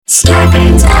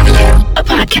Starbane's Avenue,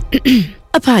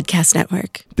 a podcast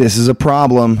network. This is a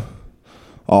problem.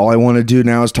 All I want to do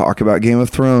now is talk about Game of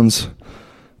Thrones,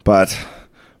 but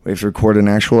we have to record an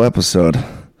actual episode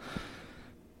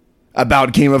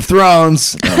about Game of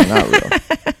Thrones. No, not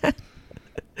really.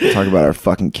 We'll talk about our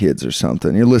fucking kids or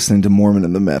something. You're listening to Mormon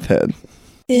and the Meth Head.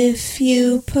 If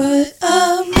you put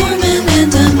a Mormon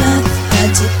and a meth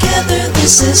head together,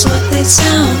 this is what they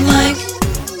sound like.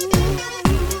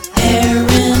 Aaron,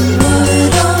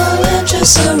 Woodall, and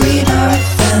Jessa read our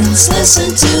friends. Listen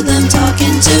to them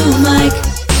talking to Mike.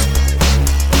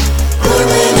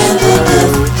 Mormon and the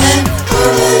meth head,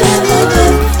 Mormon and the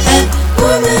meth head,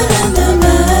 Mormon and the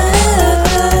meth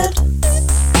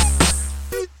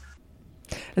head.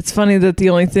 It's funny that the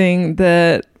only thing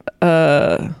that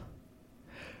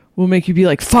will make you be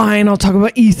like, fine, I'll talk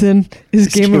about Ethan is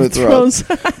Game of Thrones.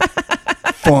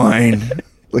 Fine.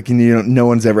 Like, no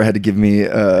one's ever had to give me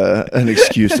an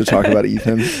excuse to talk about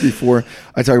Ethan before.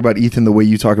 I talk about Ethan the way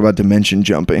you talk about dimension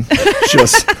jumping.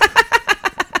 Just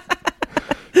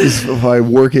if I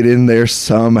work it in there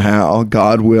somehow,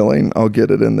 God willing, I'll get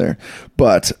it in there.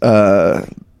 But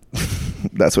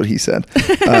that's what he said.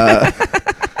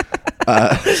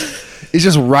 It's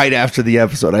just right after the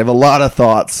episode. I have a lot of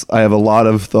thoughts.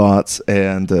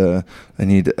 And I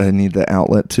need the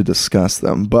outlet to discuss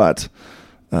them. But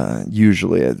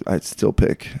usually I'd still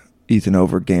pick Ethan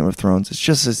over Game of Thrones.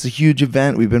 It's a huge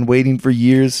event. We've been waiting for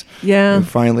years. Yeah. We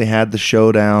finally had the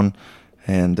showdown,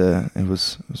 and it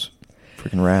was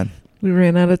freaking rad. We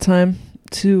ran out of time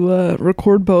to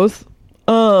record both.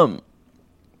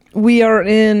 We are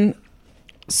in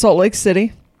Salt Lake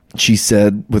City. She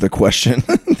said with a question.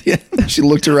 She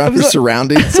looked around her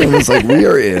surroundings and was like, we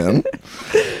are in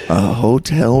a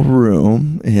hotel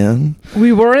room in...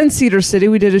 We were in Cedar City.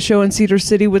 We did a show in Cedar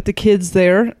City with the kids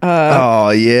there.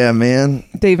 Oh, yeah, man.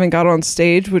 They even got on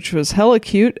stage, which was hella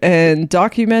cute and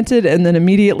documented and then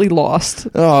immediately lost.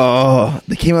 Oh,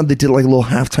 they came out, they did like a little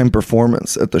halftime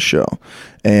performance at the show.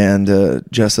 And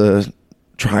Jessa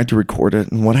tried to record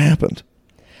it. And what happened?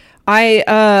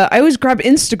 I always grab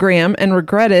Instagram and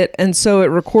regret it, and so it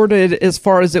recorded as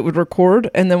far as it would record,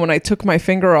 and then when I took my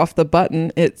finger off the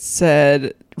button, it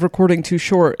said recording too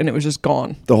short, and it was just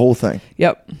gone. The whole thing?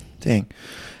 Yep. Dang.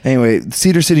 Anyway, the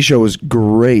Cedar City show was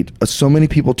great. So many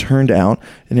people turned out,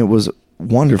 and it was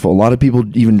wonderful. A lot of people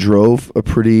even drove a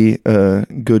pretty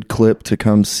good clip to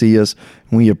come see us.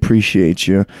 We appreciate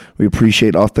you. We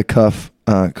appreciate Off the Cuff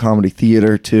Comedy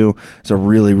Theater too. It's a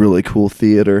really, really cool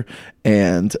theater.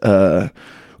 And there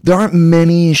aren't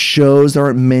many shows, there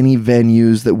aren't many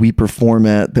venues that we perform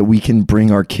at that we can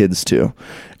bring our kids to.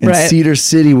 And right. Cedar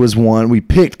City was one we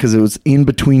picked because it was in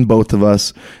between both of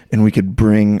us, and we could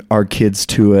bring our kids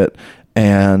to it.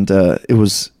 And it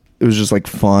was just like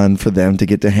fun for them to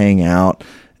get to hang out.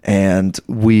 And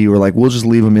we were like, we'll just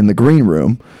leave them in the green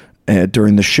room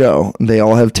during the show. They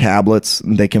all have tablets,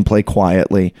 and they can play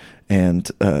quietly, and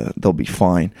they'll be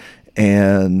fine.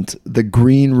 And the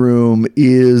green room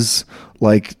is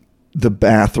like the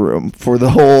bathroom for the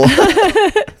whole.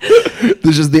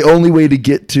 This is the only way to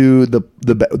get to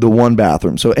the one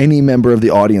bathroom. So any member of the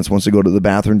audience wants to go to the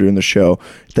bathroom during the show,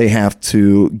 they have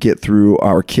to get through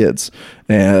our kids.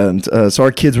 And so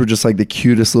our kids were just like the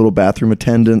cutest little bathroom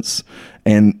attendants.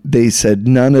 And they said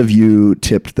none of you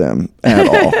tipped them at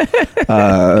all.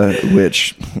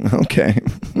 Which, okay.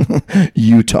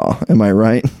 Utah, am I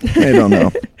right? I don't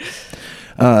know.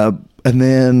 And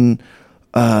then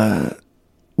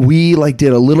we like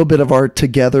did a little bit of our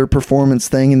together performance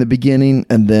thing in the beginning,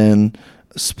 and then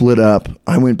split up.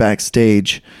 I went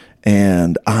backstage,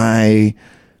 and as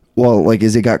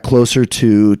it got closer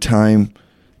to time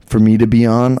for me to be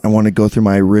on, I want to go through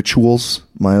my rituals.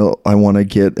 I want to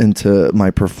get into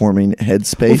my performing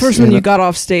headspace. Well, first, when you got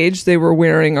off stage, they were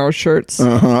wearing our shirts.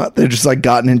 They're just like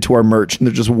gotten into our merch, and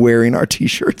they're just wearing our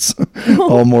t-shirts.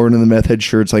 All Mormon and the Meth Head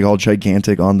shirts, like all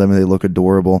gigantic on them, and they look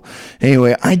adorable.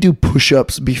 Anyway, I do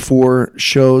push-ups before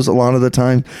shows a lot of the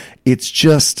time. It's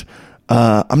just...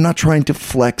 I'm not trying to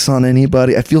flex on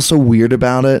anybody. I feel so weird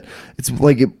about it. It's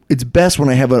like it's best when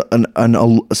I have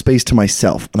a space to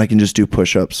myself and I can just do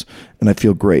push-ups and I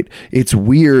feel great. It's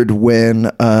weird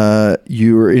when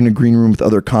you're in a green room with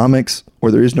other comics,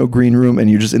 or there is no green room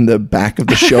and you're just in the back of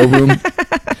the showroom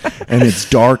and it's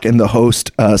dark and the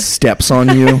host steps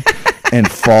on you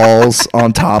and falls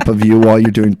on top of you while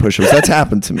you're doing push-ups. That's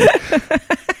happened to me.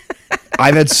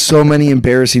 I've had so many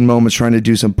embarrassing moments trying to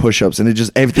do some push-ups, and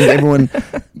everyone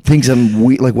thinks I'm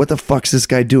weak. Like, what the fuck's this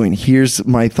guy doing? Here's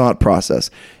my thought process.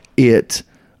 It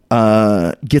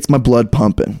gets my blood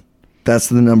pumping. That's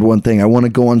the number one thing. I want to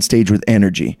go on stage with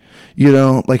energy. You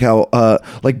know, like how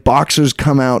like boxers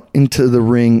come out into the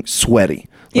ring sweaty.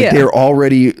 Like Yeah.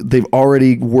 they've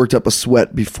already worked up a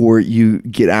sweat before you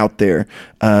get out there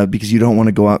because you don't want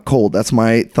to go out cold. That's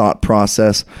my thought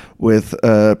process with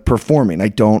performing.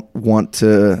 I want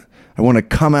to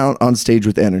come out on stage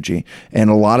with energy. And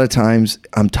a lot of times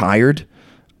I'm tired.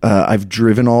 I've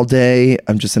driven all day.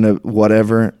 I'm just in a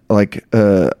whatever, like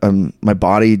my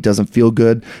body doesn't feel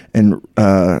good, and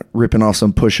ripping off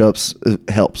some push-ups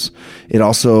helps. It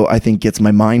also, I think, gets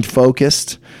my mind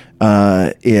focused.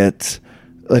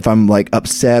 If I'm like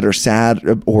upset or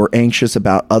sad or anxious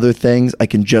about other things, I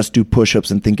can just do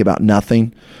push-ups and think about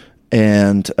nothing.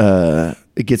 And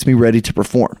it gets me ready to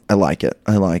perform. I like it.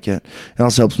 It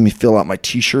also helps me fill out my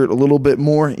t-shirt a little bit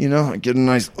more, you know, I get a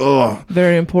nice,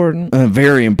 Very important.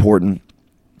 very important.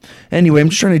 Anyway, I'm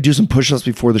just trying to do some push-ups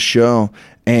before the show,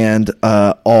 and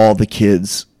all the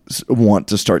kids want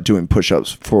to start doing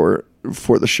push-ups for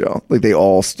the show. Like they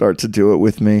all start to do it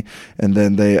with me, and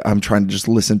then I'm trying to just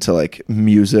listen to like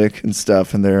music and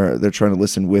stuff, and they're trying to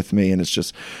listen with me, and it's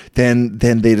just then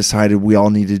they decided we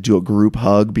all needed to do a group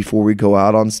hug before we go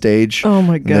out on stage. Oh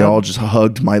my And God. they all just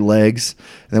hugged my legs,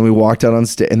 and then we walked out on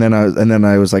stage, and then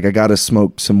I was like, I gotta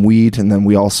smoke some weed, and then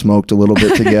we all smoked a little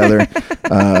bit together.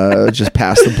 Just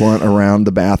passed the blunt around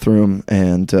the bathroom,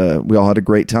 and we all had a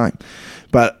great time.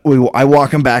 But I walk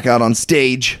them back out on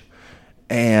stage,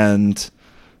 and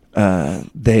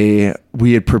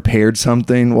we had prepared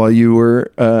something while you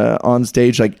were on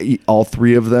stage, like all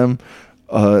three of them.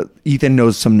 Ethan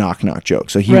knows some knock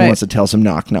jokes, so he Right. wants to tell some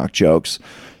knock jokes.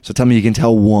 So tell me you can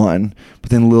tell one, but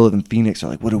then Lilith and Phoenix are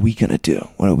like, what are we gonna do?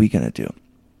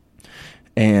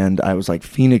 And I was like,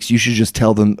 Phoenix, you should just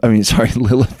tell them,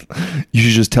 Lilith, you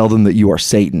should just tell them that you are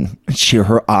Satan. And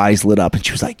her eyes lit up, and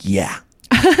she was like, yeah,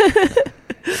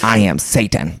 I am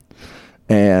Satan.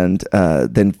 And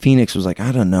then Phoenix was like,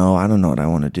 I don't know what I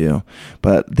want to do.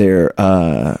 But there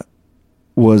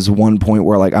was one point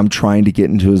where like I'm trying to get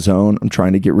into a zone. I'm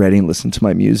trying to get ready and listen to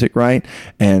my music, right?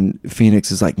 And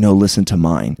Phoenix is like, no, listen to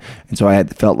mine. And so I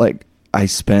felt like I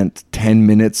spent 10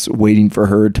 minutes waiting for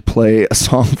her to play a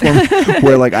song for me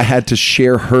where like I had to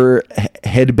share her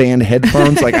headband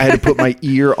headphones. Like I had to put my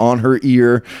ear on her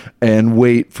ear and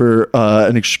wait for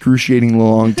an excruciating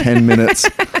long 10 minutes.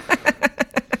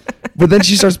 But then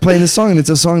she starts playing this song, and it's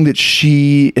a song that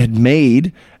she had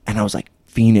made. And I was like,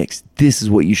 Phoenix, this is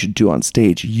what you should do on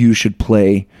stage. You should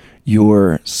play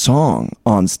your song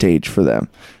on stage for them.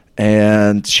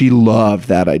 And she loved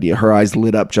that idea. Her eyes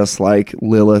lit up just like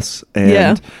Lilith's,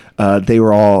 and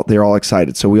they're all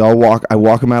excited. So I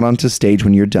walk them out onto stage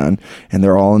when you're done, and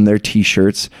they're all in their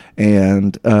t-shirts.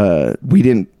 And we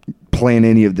didn't plan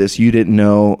any of this. You didn't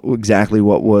know exactly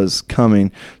what was coming.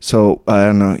 So I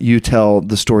don't know. You tell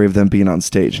the story of them being on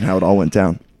stage and how it all went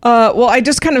down. Well, I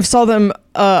just kind of saw them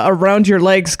around your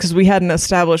legs because we hadn't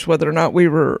established whether or not we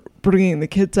were bringing the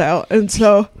kids out. And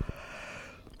so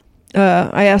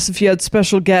I asked if you had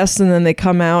special guests, and then they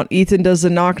come out. Ethan does a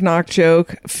knock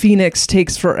joke. Phoenix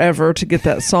takes forever to get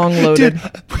that song loaded.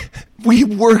 Dude, we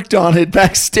worked on it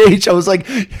backstage. I was like,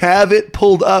 have it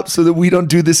pulled up so that we don't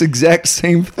do this exact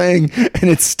same thing. And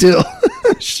it's still,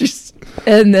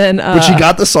 And then but she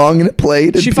got the song and it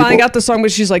played. And she finally got the song,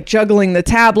 but she's like juggling the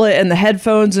tablet and the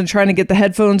headphones and trying to get the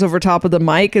headphones over top of the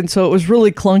mic. And so it was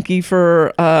really clunky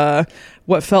for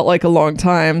what felt like a long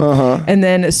time. And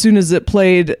then as soon as it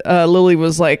played, Lily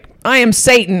was like, I am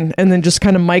Satan, and then just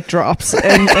kind of mic drops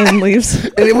and leaves.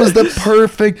 And it was the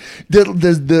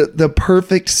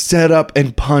perfect setup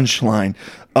and punchline.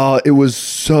 It was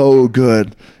so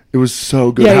good. It was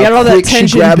so good. Yeah, you had all that quick tension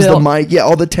she grabs built. the mic. Yeah,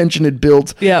 all the tension had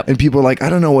built. Yep. And people are like, I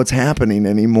don't know what's happening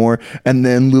anymore. And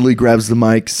then Lily grabs the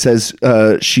mic, says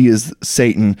she is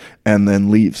Satan, and then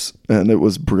leaves. And it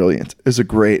was brilliant. It was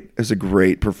a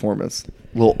great performance.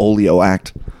 Little oleo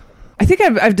act. I think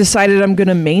I've decided I'm going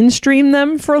to mainstream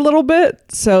them for a little bit.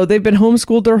 So they've been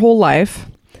homeschooled their whole life,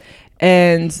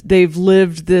 and they've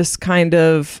lived this kind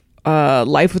of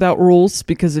life without rules,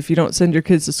 because if you don't send your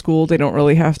kids to school, they don't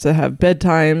really have to have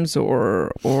bedtimes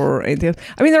or anything else.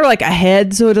 I mean, they're like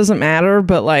ahead, so it doesn't matter,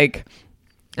 but like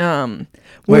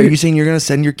Wait, are you saying you're going to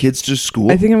send your kids to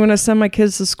school? I think I'm going to send my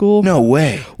kids to school. No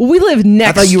way. Well, we live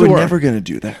next door. I thought you were never going to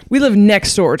do that. We live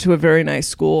next door to a very nice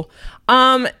school.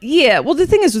 Yeah. Well, the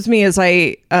thing is with me is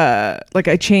I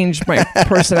changed my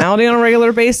personality on a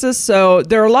regular basis. So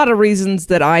there are a lot of reasons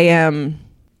that I am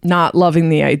not loving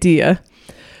the idea.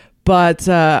 But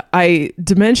I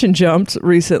dimension jumped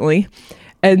recently,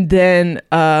 and then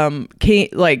had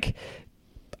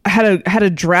a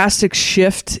drastic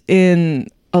shift in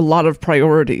a lot of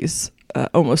priorities.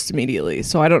 almost immediately.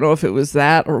 So I don't know if it was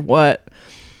that or what,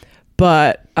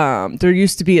 but there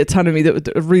used to be a ton of me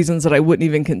that reasons that I wouldn't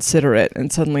even consider it,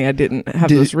 and suddenly I didn't have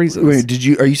those reasons.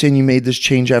 Wait, are you saying you made this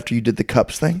change after you did the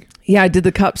cups thing? Yeah, I did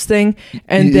the cups thing,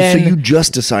 and then so you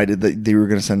just decided that they were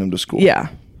going to send them to school. Yeah.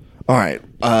 All right.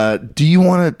 Do you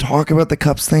want to talk about the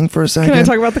cups thing for a second? Can I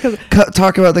talk about the cups?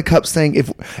 Talk about the cups thing.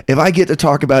 If I get to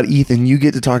talk about Ethan, you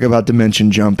get to talk about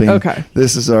dimension jumping. Okay.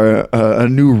 This is a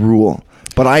new rule.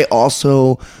 But I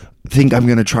also think I'm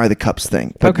going to try the cups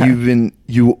thing. But Okay.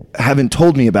 you haven't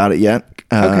told me about it yet.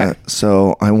 Okay.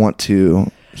 So I want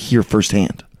to hear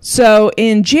firsthand. So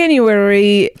in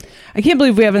January, I can't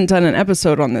believe we haven't done an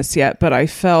episode on this yet, but I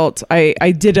felt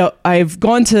I've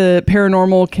gone to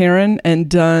Paranormal Karen and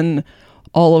done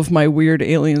all of my weird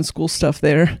alien school stuff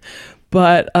there.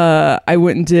 But I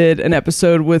went and did an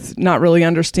episode with not really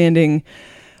understanding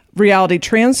reality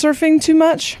transurfing too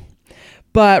much.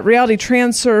 But reality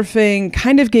transurfing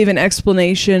kind of gave an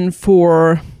explanation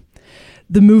for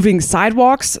the moving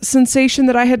sidewalks sensation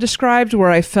that I had described, where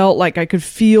I felt like I could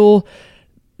feel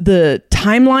the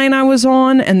timeline I was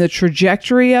on and the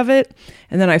trajectory of it.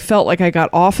 And then I felt like I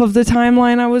got off of the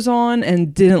timeline I was on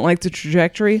and didn't like the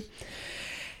trajectory.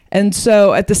 And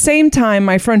so at the same time,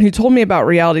 my friend who told me about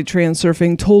reality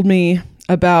transurfing told me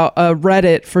about a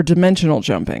Reddit for dimensional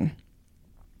jumping.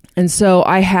 And so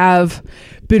I have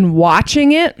been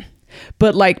watching it,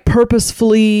 but like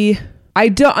purposefully,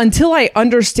 until I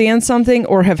understand something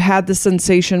or have had the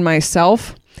sensation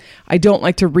myself, I don't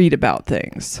like to read about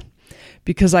things,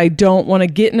 because I don't want to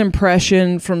get an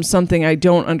impression from something I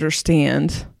don't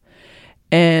understand.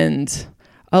 And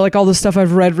like all the stuff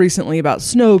I've read recently about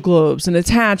snow globes and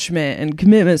attachment and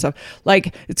commitment stuff,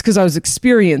 like it's because I was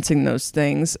experiencing those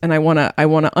things, and I want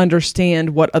to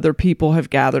understand what other people have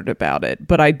gathered about it.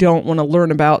 But I don't want to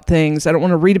learn about things. I don't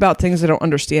want to read about things I don't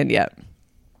understand yet.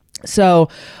 So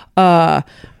I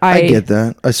get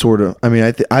that.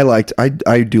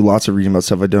 I do lots of reading about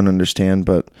stuff I don't understand,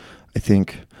 but I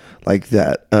think like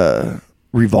that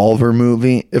Revolver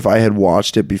movie, if I had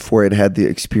watched it before I'd had the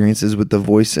experiences with the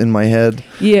voice in my head,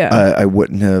 I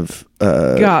wouldn't have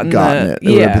gotten it.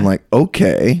 It would have been like,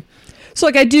 okay. So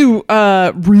like I do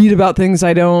read about things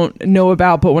I don't know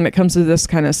about, but when it comes to this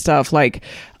kind of stuff, like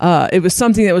it was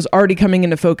something that was already coming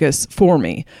into focus for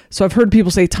me. So I've heard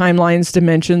people say timelines,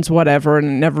 dimensions, whatever, and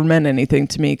it never meant anything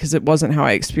to me because it wasn't how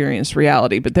I experienced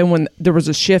reality. But then when there was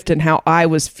a shift in how I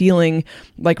was feeling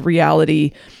like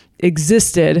reality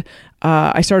existed,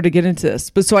 I started to get into this.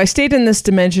 But so I stayed in this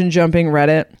dimension jumping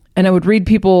Reddit, and I would read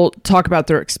people talk about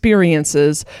their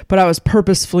experiences, but I was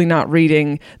purposefully not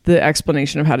reading the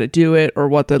explanation of how to do it or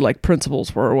what the like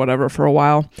principles were or whatever for a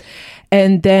while.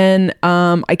 And then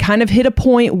I kind of hit a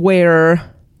point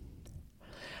where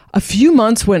a few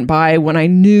months went by when I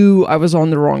knew I was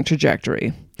on the wrong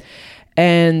trajectory.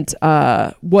 And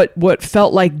what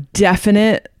felt like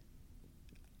definite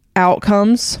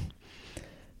outcomes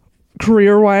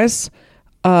career-wise,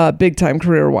 big time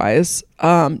career-wise,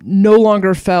 no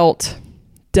longer felt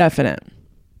definite.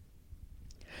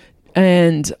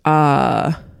 And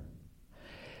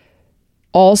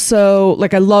also,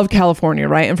 like, I love California,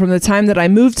 right? And from the time that I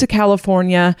moved to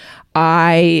California,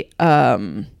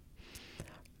 something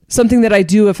that I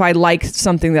do if I like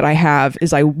something that I have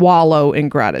is I wallow in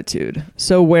gratitude.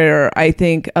 So where I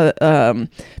think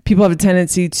people have a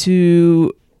tendency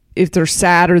to, if they're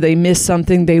sad or they miss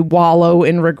something, they wallow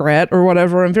in regret or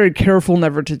whatever. I'm very careful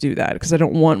never to do that because I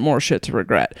don't want more shit to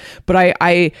regret. But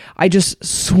I just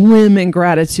swim in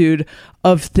gratitude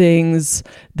of things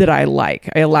that I like.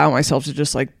 I allow myself to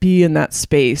just like be in that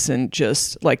space and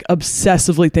just like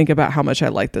obsessively think about how much I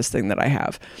like this thing that I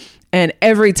have. And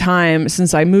every time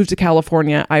since I moved to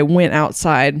California, I went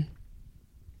outside,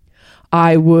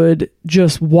 I would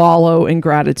just wallow in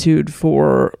gratitude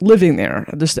for living there.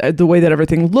 Just the way that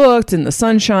everything looked and the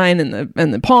sunshine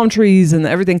and the palm trees and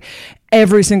everything,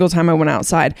 every single time I went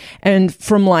outside. And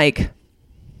from like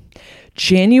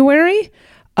January,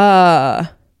 every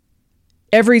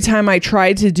time I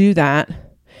tried to do that,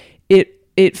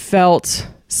 it felt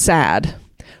sad.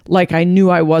 Like I knew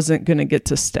I wasn't going to get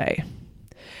to stay.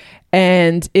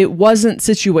 And it wasn't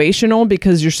situational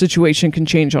because your situation can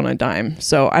change on a dime.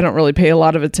 So I don't really pay a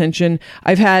lot of attention.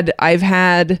 I've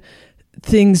had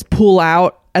things pull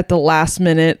out at the last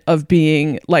minute of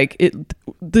being like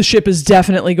the ship is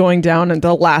definitely going down, and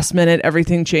the last minute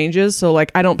everything changes. So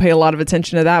like I don't pay a lot of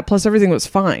attention to that. Plus everything was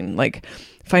fine. Like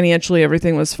financially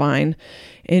everything was fine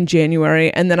in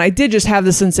January. And then I did just have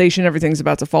the sensation everything's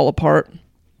about to fall apart,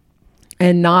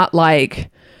 and not like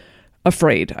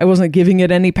afraid. I wasn't giving it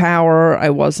any power.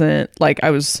 I wasn't like, I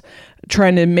was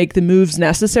trying to make the moves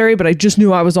necessary, but I just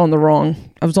knew I was on the wrong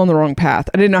path.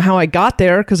 I didn't know how I got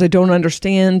there because I don't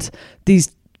understand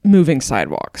these moving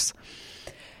sidewalks.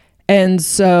 And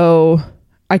so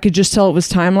I could just tell it was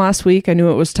time last week. I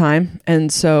knew it was time.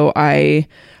 And so I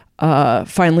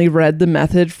finally read the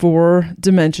method for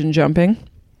dimension jumping.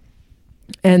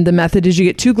 And the method is you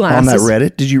get 2 glasses. On that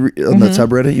Reddit? Did you on that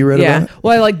subreddit you read about it?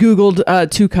 Well, I Googled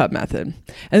 2-cup method.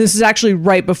 And this is actually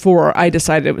right before I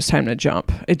decided it was time to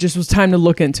jump. It just was time to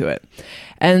look into it.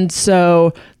 And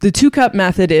so the 2-cup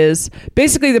method is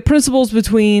basically the principles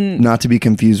between... Not to be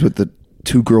confused with the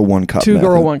 2-girl 1-cup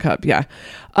 2-girl 1-cup, yeah.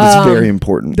 It's very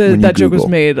important when you that joke was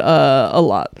Google. made a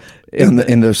lot. In the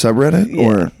subreddit? Yeah.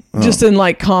 Or... Just in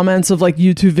like comments of like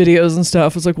YouTube videos and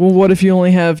stuff. It's like, well, what if you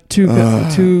only have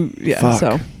 2? Yeah. Fuck.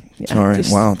 So, yeah, all right.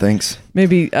 Wow. Thanks.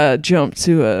 Maybe jump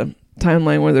to a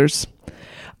timeline where there's,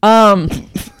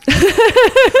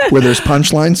 where there's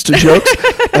punchlines to jokes.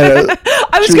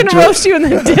 I was going to roast you and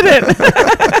then didn't.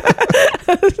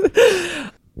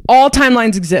 All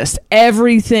timelines exist.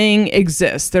 Everything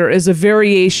exists. There is a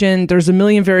variation. There's a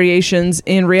million variations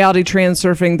in reality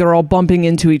transurfing. They're all bumping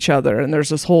into each other. And there's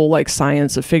this whole like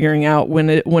science of figuring out when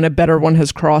a better one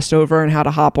has crossed over and how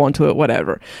to hop onto it,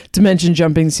 whatever. Dimension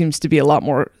jumping seems to be a lot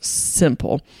more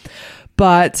simple.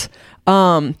 But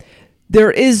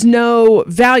there is no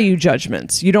value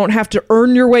judgments. You don't have to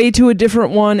earn your way to a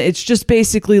different one. It's just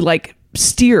basically like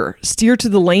steer to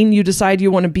the lane you decide you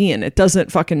want to be in. It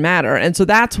doesn't fucking matter. And so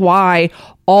that's why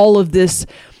all of this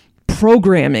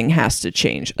programming has to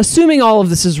change. Assuming all of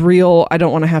this is real, I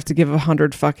don't want to have to give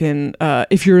 100 fucking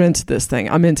if you're into this thing.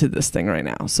 I'm into this thing right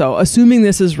now. So assuming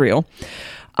this is real,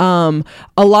 a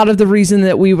lot of the reason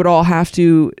that we would all have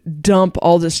to dump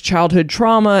all this childhood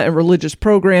trauma and religious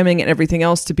programming and everything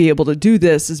else to be able to do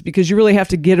this is because you really have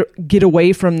to get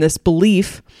away from this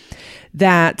belief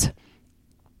that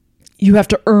you have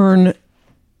to earn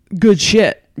good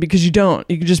shit, because you don't.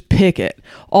 You can just pick it.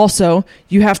 Also,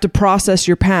 you have to process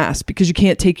your past, because you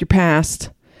can't take your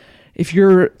past. If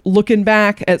you're looking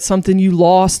back at something you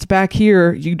lost back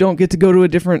here, you don't get to go to a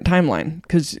different timeline,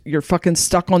 because you're fucking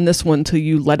stuck on this one till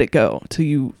you let it go, till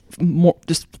you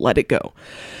just let it go.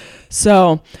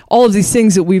 So all of these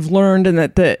things that we've learned and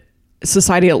that the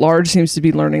society at large seems to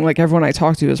be learning, like everyone I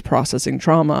talk to is processing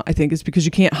trauma, I think it's because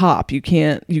you can't hop. You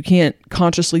can't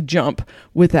consciously jump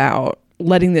without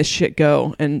letting this shit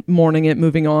go and mourning it,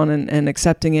 moving on and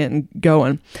accepting it and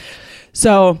going.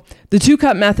 So the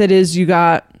 2-cup method is you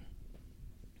got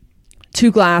 2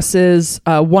 glasses,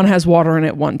 one has water in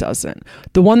it, one doesn't.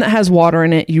 The one that has water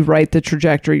in it, you write the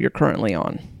trajectory you're currently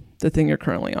on, the thing you're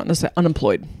currently on. Let's say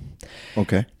unemployed.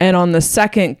 Okay. And on the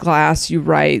second glass, you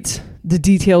write the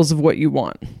details of what you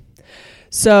want.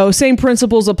 So same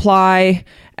principles apply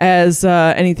as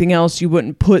anything else. You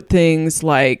wouldn't put things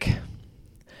like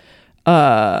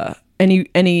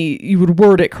you would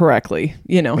word it correctly,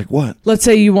 you know. Like what? Let's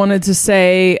say you wanted to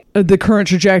say the current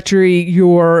trajectory,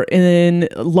 you're in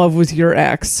love with your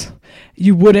ex.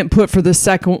 You wouldn't put for the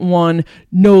second one,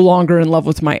 no longer in love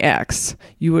with my ex.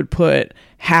 You would put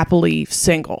happily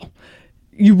single.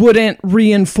 You wouldn't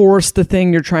reinforce the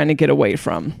thing you're trying to get away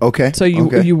from. Okay. So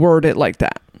you word it like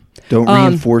that. Don't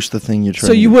reinforce the thing you're trying to.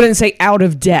 So you wouldn't say out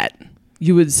of debt.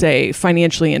 You would say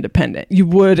financially independent. You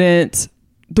wouldn't.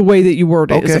 The way that you word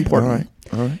it is important.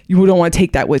 All right. You don't want to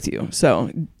take that with you.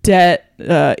 So debt,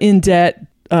 in debt,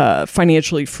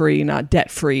 financially free, not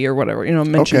debt free or whatever. You know,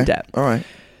 mention debt. All right.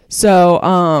 So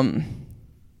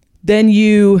then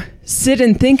you sit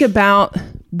and think about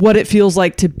what it feels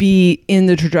like to be in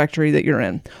the trajectory that you're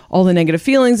in. All the negative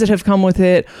feelings that have come with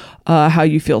it, how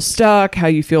you feel stuck, how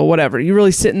you feel whatever. You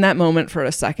really sit in that moment for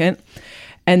a second.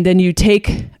 And then you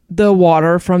take the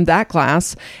water from that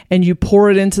glass and you pour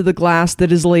it into the glass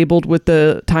that is labeled with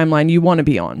the timeline you want to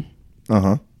be on.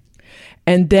 Uh-huh.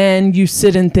 And then you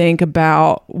sit and think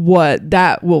about what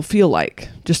that will feel like.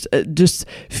 Just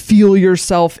feel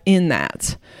yourself in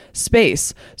that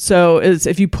space. So as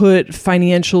if you put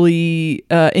financially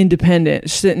independent,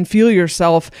 sit and feel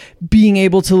yourself being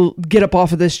able to get up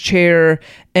off of this chair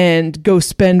and go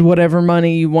spend whatever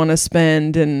money you want to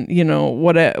spend, and you know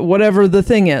whatever the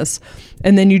thing is.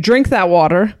 And then you drink that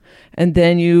water, and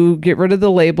then you get rid of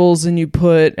the labels and you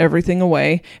put everything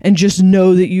away and just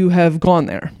know that you have gone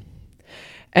there.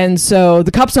 And so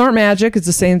the cups aren't magic. It's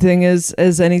the same thing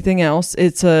as anything else.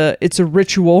 It's a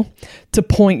ritual to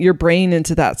point your brain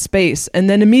into that space and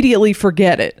then immediately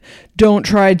forget it. Don't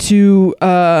try to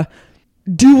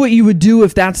do what you would do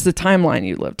if that's the timeline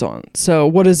you lived on. So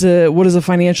what does a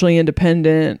financially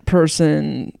independent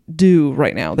person do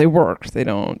right now? They work. They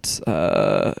don't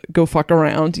go fuck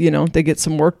around. They get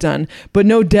some work done, but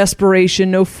no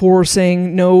desperation, no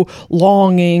forcing, no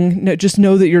longing. No, just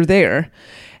know that you're there.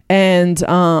 And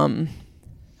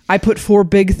I put 4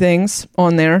 big things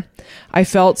on there. I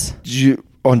felt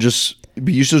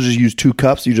but you still just use 2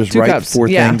 cups. You just 2 write cups, 4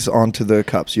 things onto the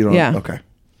cups. You don't. Yeah. Okay.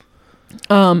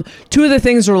 2 of the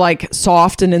things are like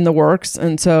soft and in the works,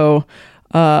 and so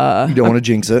you don't want to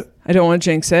jinx it. I don't want to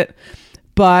jinx it,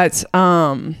 but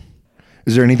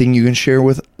is there anything you can share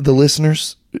with the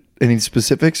listeners? Any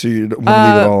specifics, or you don't want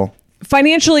to leave it all?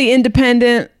 Financially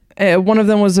independent. One of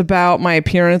them was about my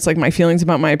appearance, like my feelings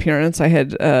about my appearance. I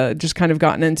had just kind of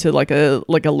gotten into like a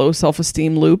low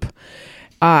self-esteem loop.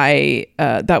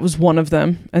 That was one of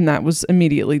them, and that was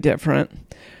immediately different.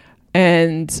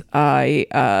 And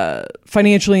I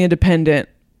financially independent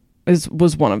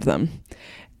was one of them.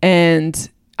 And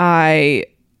I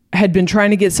had been trying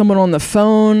to get someone on the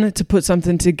phone to put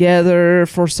something together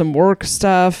for some work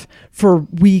stuff for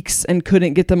weeks and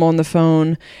couldn't get them on the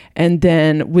phone. And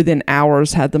then within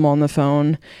hours had them on the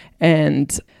phone,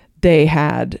 and they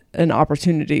had an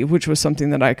opportunity, which was something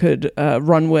that I could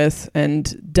run with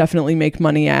and definitely make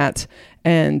money at.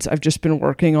 And I've just been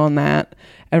working on that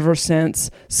ever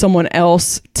since. Someone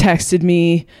else texted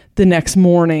me the next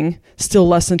morning, still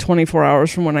less than 24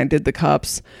 hours from when I did the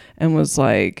cups, and was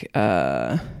like,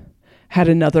 had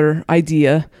another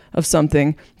idea of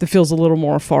something that feels a little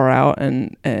more far out.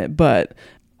 But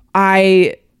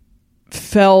I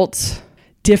felt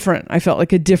different. I felt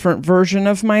like a different version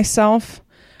of myself.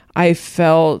 I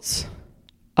felt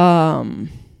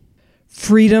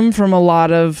freedom from a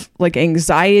lot of like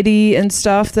anxiety and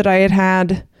stuff that I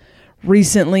had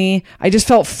recently. I just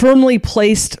felt firmly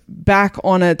placed back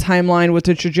on a timeline with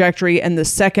a trajectory. And the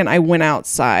second I went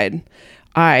outside,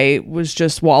 I was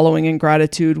just wallowing in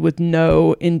gratitude with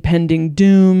no impending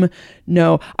doom.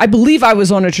 No, I believe I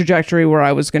was on a trajectory where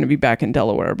I was going to be back in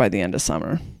Delaware by the end of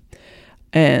summer,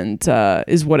 and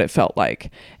is what it felt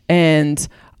like. And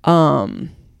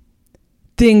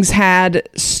things had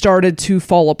started to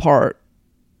fall apart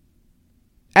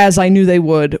as I knew they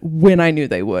would, when I knew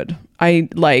they would. I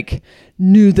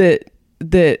knew that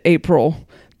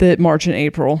March and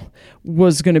April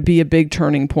was going to be a big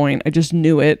turning point. I just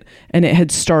knew it, and it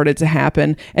had started to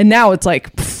happen. And now it's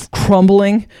like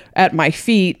crumbling at my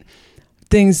feet.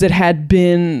 Things that had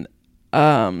been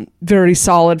very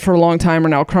solid for a long time are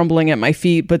now crumbling at my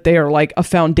feet, but they are like a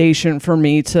foundation for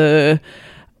me to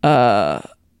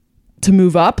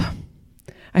move up.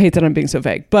 I hate that I'm being so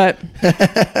vague, but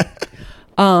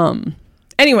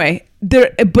anyway,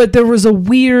 there was a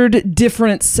weird,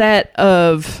 different set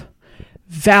of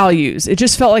values. It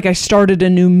just felt like I started a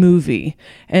new movie,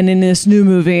 and in this new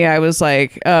movie, I was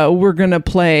like, we're gonna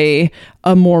play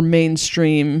a more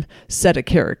mainstream set of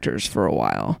characters for a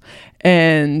while,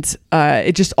 and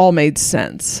it just all made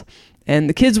sense, and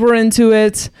the kids were into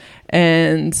it,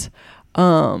 and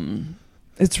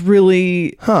it's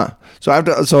really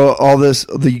So all this,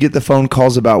 you get the phone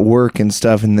calls about work and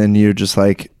stuff, and then you're just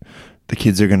like, the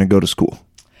kids are going to go to school.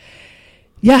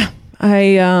 Yeah,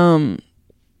 I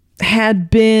had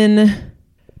been.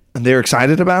 And they're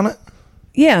excited about it?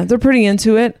 Yeah, they're pretty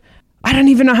into it. I don't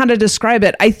even know how to describe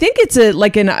it. I think it's an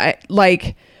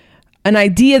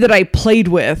idea that I played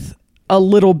with a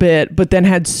little bit, but then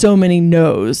had so many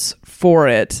no's for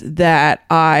it that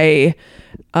I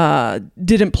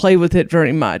didn't play with it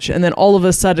very much. And then all of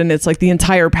a sudden it's like the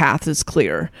entire path is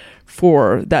clear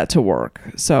for that to work.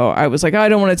 So I was like, I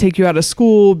don't want to take you out of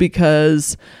school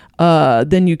because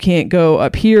then you can't go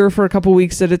up here for a couple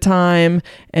weeks at a time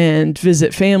and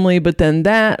visit family. But then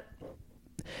that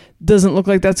doesn't look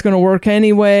like that's going to work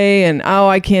anyway. And,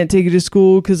 I can't take you to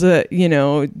school because,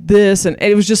 this. And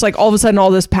it was just like all of a sudden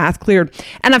all this path cleared.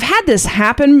 And I've had this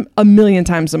happen a million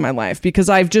times in my life because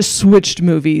I've just switched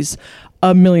movies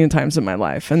a million times in my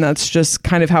life. And that's just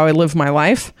kind of how I live my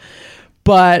life.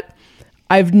 But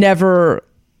I've never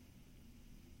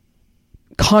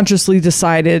consciously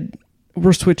decided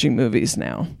we're switching movies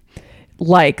now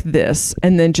like this,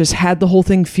 and then just had the whole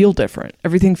thing feel different.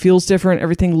 Everything feels different.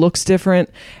 Everything looks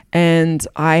different. And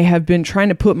I have been trying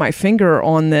to put my finger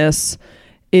on this.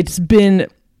 It's been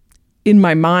in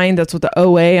my mind. That's what the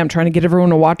OA, I'm trying to get everyone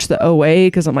to watch the OA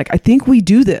because I'm like, I think we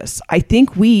do this. I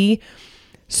think we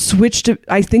switch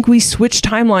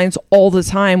timelines all the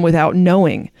time without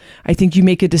knowing. I think you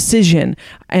make a decision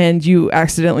and you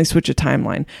accidentally switch a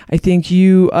timeline. I think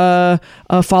you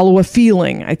follow a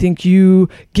feeling. I think you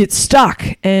get stuck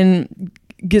on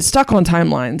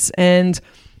timelines. And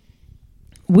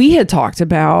we had talked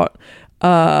about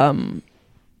thoughts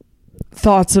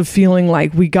of feeling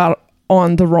like we got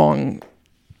on the wrong.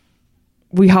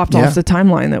 We hopped off the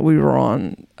timeline that we were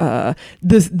on.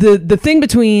 The thing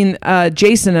between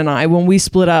Jason and I when we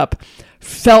split up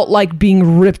felt like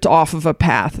being ripped off of a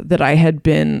path that I had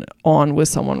been on with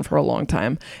someone for a long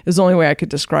time. Is the only way I could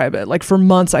describe it. Like for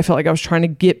months, I felt like I was trying to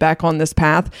get back on this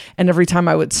path, and every time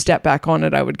I would step back on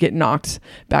it, I would get knocked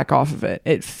back off of it.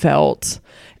 It felt,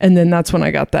 and then that's when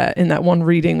I got that in that one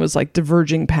reading was like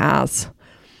diverging paths,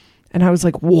 and I was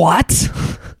like, what?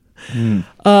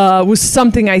 Was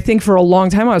something I think for a long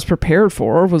time I was prepared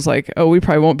for. Was like, oh, we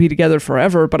probably won't be together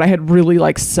forever, but I had really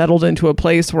like settled into a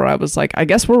place where I was like, I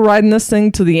guess we're riding this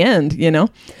thing to the end, you know.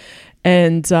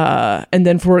 And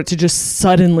then for it to just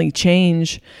suddenly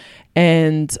change,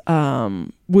 and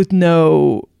with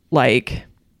no like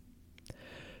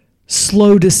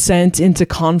slow descent into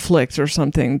conflict or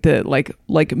something that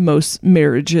like most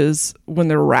marriages when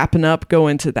they're wrapping up go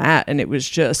into that, and it was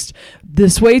just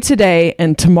this way today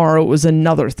and tomorrow was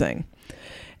another thing,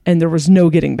 and there was no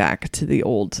getting back to the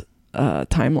old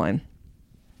timeline,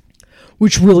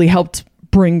 which really helped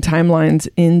bring timelines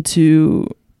into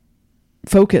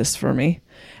focus for me.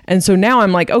 And so now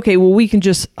I'm like, okay, well, we can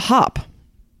just hop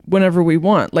whenever we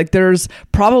want. Like there's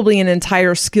probably an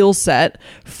entire skill set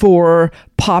for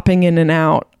popping in and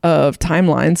out of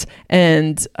timelines,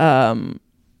 and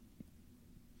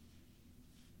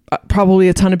probably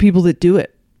a ton of people that do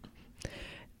it.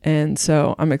 And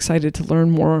so I'm excited to learn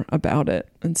more about it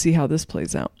and see how this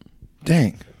plays out.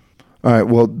 Dang. All right.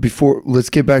 Well,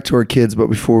 let's get back to our kids, but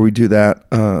before we do that,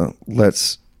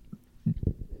 let's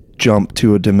jump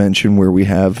to a dimension where we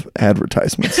have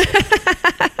advertisements.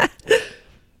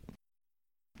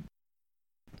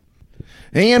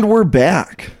 And we're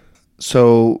back.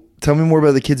 So tell me more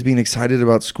about the kids being excited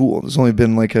about school. There's only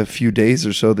been like a few days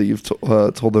or so that you've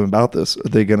told them about this. Are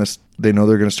they know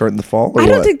they're gonna start in the fall? Or I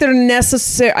don't think they're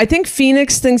necessary. I think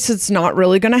Phoenix thinks it's not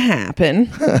really going to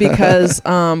happen because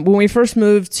when we first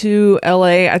moved to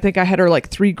LA, I think I had her like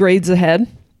 3 grades ahead,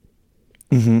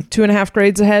 2.5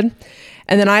 grades ahead.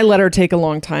 And then I let her take a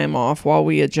long time off while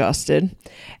we adjusted.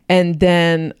 And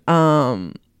then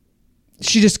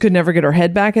she just could never get her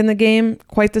head back in the game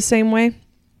quite the same way.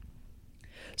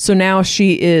 So now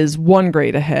she is 1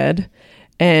 grade ahead,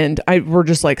 and we're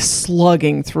just like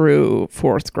slugging through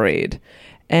 4th grade.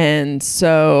 And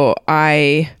so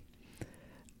I'm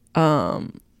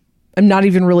not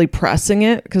even really pressing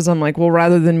it because I'm like, well,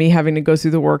 rather than me having to go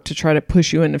through the work to try to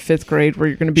push you into 5th grade where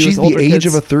you're going to be with older kids. She's the age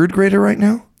of a 3rd grader right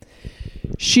now?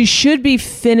 She should be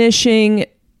finishing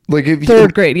like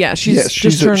 3rd grade. Yeah, she's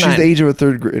just turned 9. She's the age of a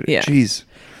 3rd grader. Yeah. Jeez.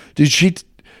 Dude,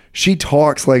 she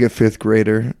talks like a 5th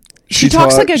grader. She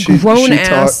talks like a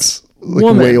grown-ass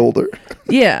woman. Way older.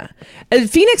 Yeah. And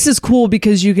Phoenix is cool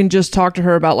because you can just talk to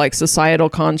her about like societal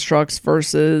constructs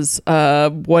versus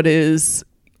what is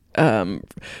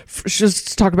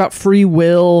just talk about free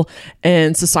will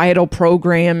and societal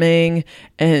programming,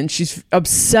 and she's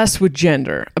obsessed with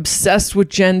gender, and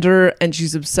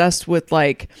she's obsessed with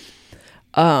like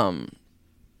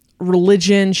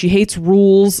religion. She hates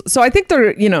rules. So I think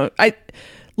they're,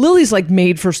 Lily's like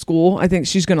made for school. I think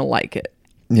she's going to like it.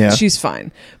 Yeah. She's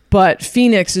fine. But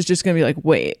Phoenix is just going to be like,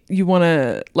 wait, you want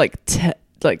to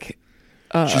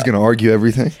she's going to argue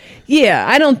everything? Yeah,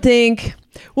 I don't think.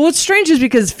 Well, what's strange is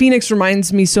because Phoenix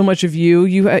reminds me so much of you.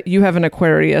 You have an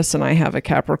Aquarius and I have a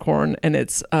Capricorn, and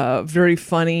it's very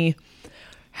funny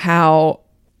how,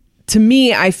 to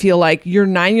me, I feel like you're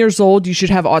 9 years old. You should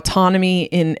have autonomy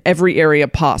in every area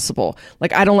possible.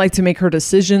 Like, I don't like to make her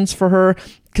decisions for her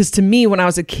because to me, when I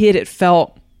was a kid, it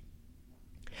felt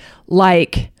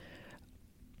like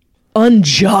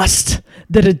unjust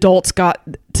that adults got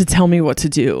to tell me what to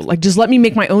do. Like, just let me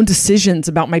make my own decisions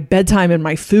about my bedtime and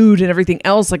my food and everything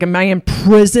else. Like, am I in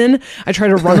prison? I try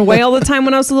to run away all the time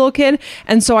when I was a little kid.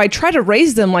 And so I try to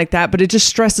raise them like that, but it just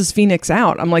stresses Phoenix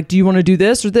out. I'm like, do you want to do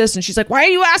this or this? And she's like, why are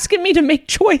you asking me to make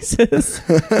choices?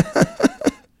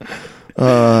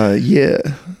 Yeah.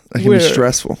 It can be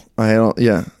stressful.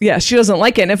 Yeah, she doesn't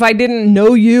like it. And if I didn't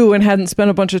know you and hadn't spent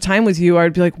a bunch of time with you,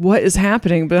 I'd be like, what is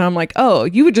happening? But I'm like, oh,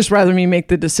 you would just rather me make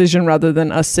the decision rather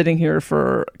than us sitting here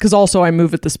because also I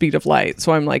move at the speed of light.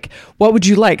 So I'm like, what would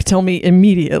you like? Tell me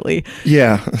immediately.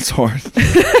 Yeah, it's hard.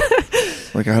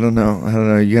 Like, I don't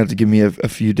know. You have to give me a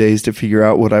few days to figure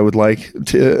out what I would like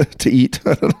to eat.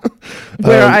 I don't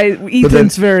know.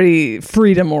 Ethan's very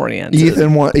freedom oriented.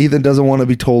 Ethan doesn't want to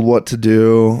be told what to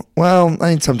do. Well, I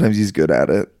mean, sometimes he's good at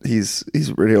it. He's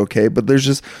really okay. But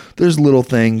there's little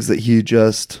things that he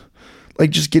just, like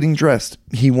just getting dressed.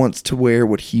 He wants to wear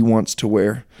what he wants to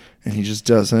wear. and he just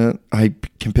doesn't. I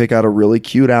can pick out a really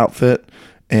cute outfit,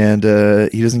 and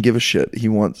he doesn't give a shit. He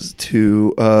wants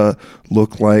to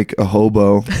look like a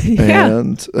hobo,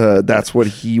 and that's what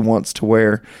he wants to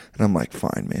wear. And I'm like,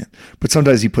 fine, man. But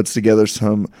sometimes he puts together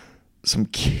some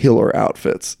killer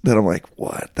outfits that I'm like,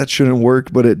 what? That shouldn't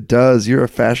work, but it does. You're a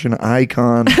fashion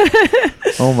icon.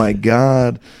 Oh my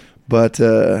God. But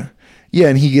yeah,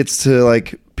 and he gets to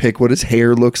like pick what his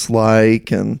hair looks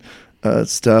like and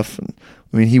stuff. And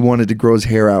I mean, he wanted to grow his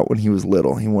hair out when he was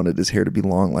little. He wanted his hair to be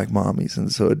long like mommy's,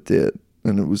 and so it did.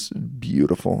 And it was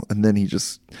beautiful. And then he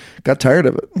just got tired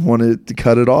of it, wanted to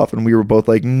cut it off. And we were both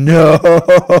like,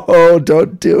 no,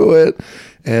 don't do it.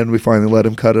 And we finally let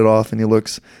him cut it off, and he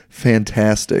looks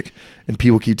fantastic. And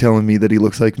people keep telling me that he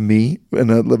looks like me, and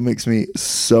that makes me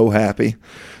so happy.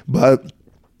 But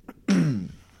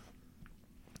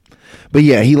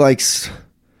yeah, he likes...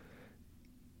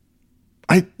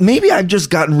 maybe I've just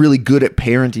gotten really good at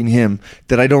parenting him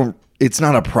that it's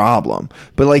not a problem.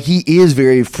 But like, he is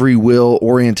very free will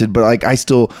oriented, but like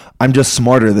I'm just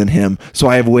smarter than him. So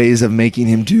I have ways of making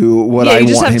him do what I want him to do.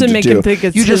 You just have to make him think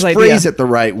it's his idea. You just phrase it the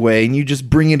right way, and you just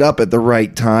bring it up at the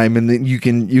right time, and then you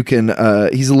can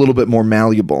he's a little bit more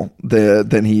malleable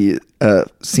than he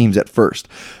seems at first.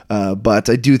 But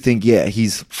I do think, yeah, he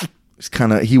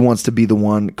wants to be the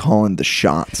one calling the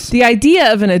shots. The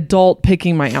idea of an adult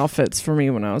picking my outfits for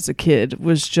me when I was a kid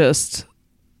was just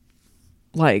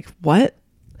like, what?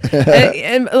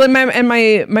 and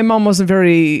my mom wasn't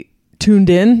very tuned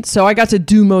in, so I got to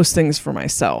do most things for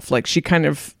myself. Like, she kind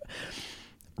of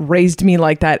raised me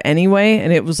like that anyway,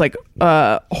 and it was like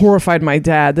horrified my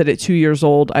dad that at 2 years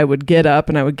old I would get up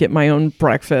and I would get my own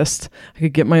breakfast. I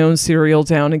could get my own cereal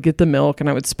down and get the milk, and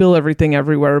I would spill everything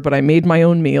everywhere, but I made my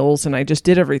own meals and I just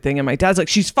did everything. And my dad's like,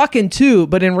 she's fucking 2,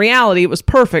 but in reality it was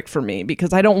perfect for me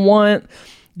because I don't want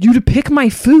you to pick my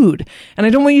food, and I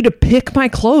don't want you to pick my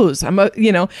clothes.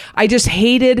 I just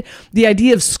hated the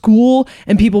idea of school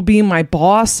and people being my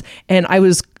boss, and I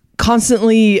was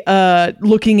constantly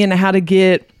looking into how to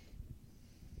get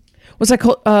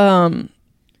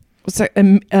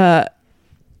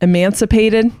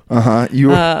emancipated. You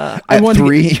were at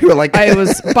 3. You were like, I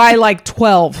was by like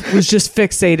 12 was just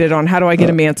fixated on how do I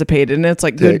get emancipated, and it's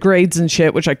like good grades and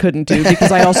shit, which I couldn't do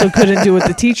because I also couldn't do what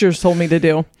the teachers told me to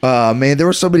do. Man, there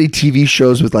were so many TV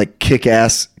shows with like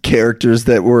kick-ass characters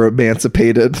that were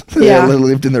emancipated. Yeah. They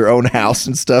lived in their own house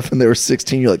and stuff, and they were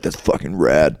 16. You're like, that's fucking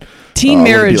rad. Teen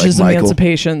marriage like is Michael.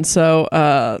 Emancipation, so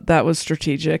that was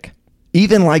strategic.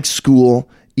 Even like school,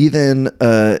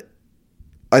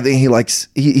 I think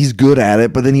he's good at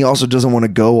it, but then he also doesn't want to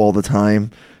go all the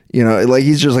time. You know, like,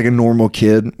 he's just like a normal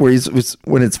kid where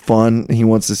when it's fun, he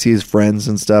wants to see his friends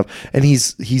and stuff. And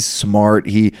he's smart.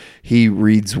 He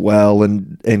reads well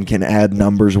and can add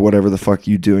numbers or whatever the fuck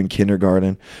you do in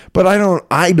kindergarten. But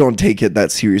I don't take it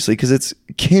that seriously because it's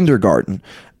kindergarten.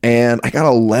 And I got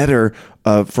a letter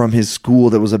from his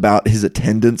school that was about his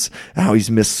attendance, how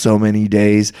he's missed so many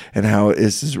days, and how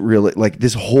this is really like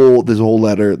this whole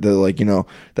letter that, like, you know,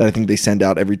 that I think they send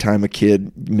out every time a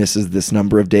kid misses this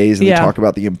number of days, and they talk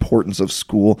about the importance of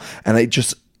school, and it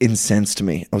just incensed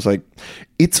me. I was like,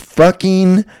 it's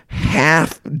fucking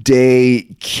half day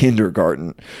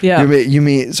kindergarten. Yeah. You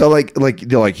mean so like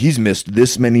they're like, he's missed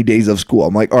this many days of school.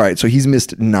 I'm like, all right, so he's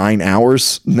missed 9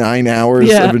 hours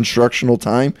of instructional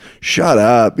time. Shut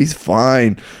up. He's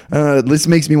fine. This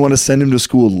makes me want to send him to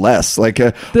school less. Like,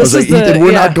 I was like, Ethan,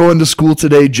 we're not going to school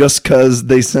today just because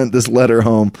they sent this letter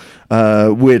home.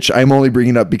 Which I'm only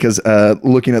bringing up because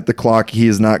looking at the clock, he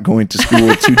is not going to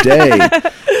school today.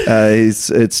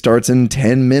 It starts in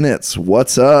 10 minutes.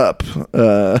 What's up?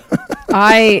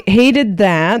 I hated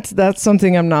that. That's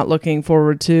something I'm not looking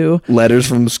forward to. Letters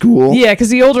from school? Yeah, because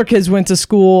the older kids went to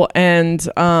school, and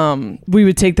we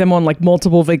would take them on like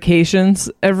multiple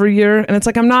vacations every year. And it's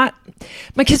like, my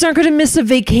kids aren't going to miss a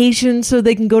vacation so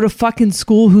they can go to fucking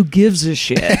school. Who gives a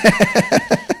shit?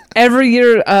 Every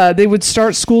year, they would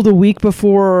start school the week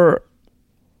before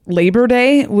Labor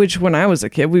Day, which when I was a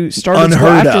kid, we started school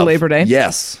after Labor Day.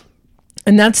 Yes.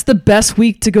 And that's the best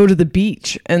week to go to the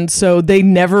beach. And so they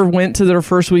never went to their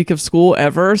first week of school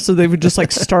ever. So they would just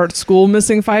like start school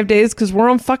missing 5 days because we're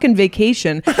on fucking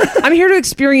vacation. I'm here to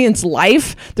experience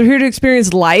life. They're here to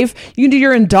experience life. You can do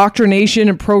your indoctrination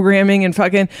and programming and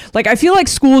fucking, like, I feel like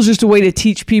school is just a way to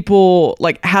teach people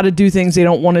like how to do things they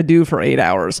don't want to do for 8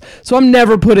 hours. So I'm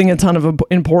never putting a ton of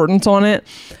importance on it.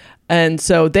 And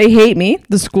so they hate me.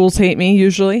 The schools hate me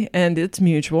usually, and it's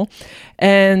mutual.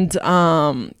 And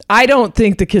I don't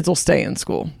think the kids will stay in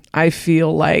school. I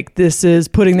feel like this is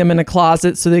putting them in a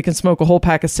closet so they can smoke a whole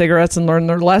pack of cigarettes and learn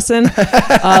their lesson.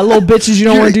 Little bitches, you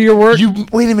don't want to do your work.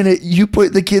 Wait a minute. You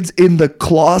put the kids in the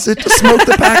closet to smoke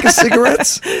the pack of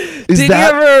cigarettes? Did you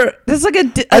ever? There's like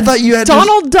I thought you had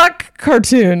Donald Duck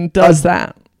cartoon does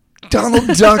that. Donald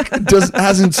Duck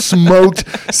hasn't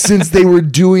smoked since they were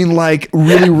doing like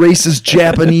really racist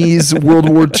Japanese World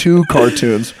War II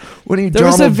cartoons. What are you? There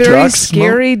was a very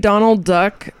scary Donald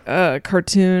Duck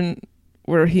cartoon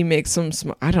where he makes some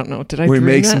smoke. I don't know. Did I? Where he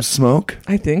makes some smoke?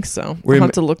 I think so. I'll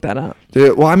have to look that up.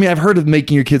 Well, I mean, I've heard of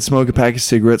making your kids smoke a pack of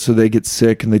cigarettes so they get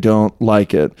sick and they don't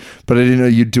like it, but I didn't know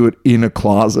you'd do it in a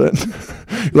closet.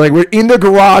 Like, we're in the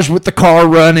garage with the car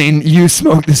running. You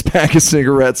smoke this pack of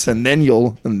cigarettes, and then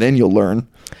you'll learn.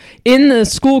 In the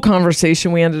school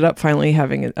conversation, we ended up finally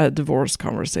having a divorce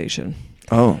conversation.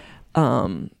 Oh.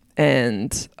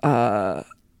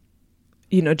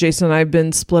 Jason and I have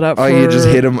been split up. You just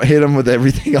hit him with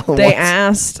everything all at once. They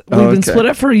asked. We've been split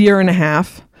up for a year and a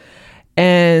half,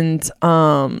 and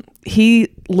he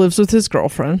lives with his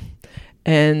girlfriend,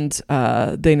 and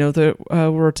they know that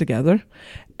we're together,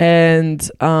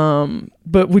 and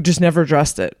but we just never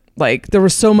addressed it. Like, there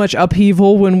was so much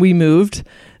upheaval when we moved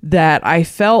that I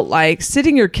felt like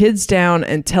sitting your kids down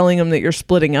and telling them that you're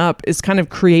splitting up is kind of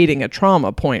creating a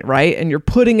trauma point, right? And you're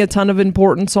putting a ton of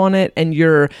importance on it, and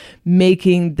you're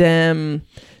making them,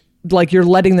 like, you're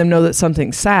letting them know that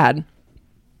something's sad.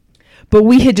 But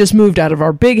we had just moved out of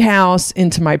our big house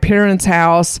into my parents'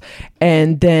 house,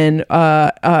 and then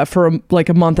for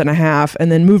a month and a half,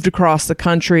 and then moved across the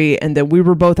country, and then we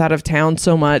were both out of town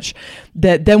so much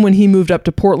that then when he moved up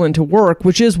to Portland to work,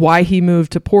 which is why he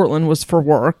moved to Portland, was for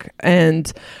work,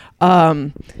 and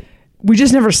we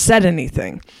just never said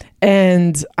anything.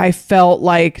 And I felt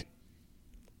like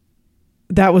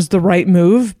that was the right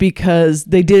move because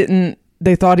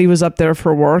they thought he was up there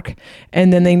for work,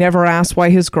 and then they never asked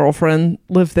why his girlfriend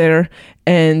lived there,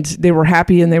 and they were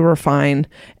happy and they were fine.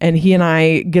 And he and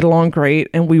I get along great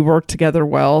and we work together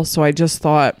well. So I just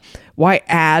thought, why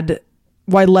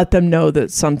let them know that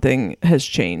something has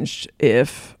changed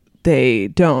if they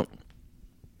don't?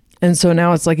 And so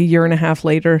now it's like a year and a half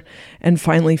later, and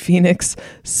finally Phoenix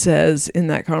says in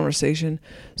that conversation,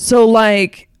 so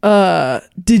like,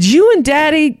 did you and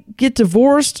Daddy get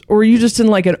divorced, or are you just in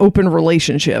like an open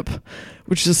relationship?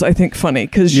 Which is, I think, funny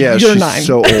because you're 9.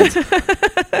 So old.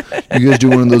 You guys do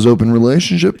one of those open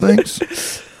relationship things?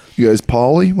 You guys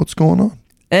poly? What's going on?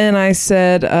 And I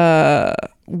said,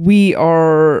 we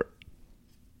are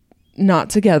not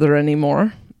together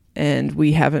anymore, and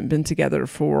we haven't been together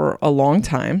for a long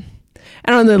time.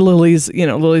 And on the Lily's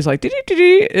like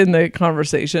in the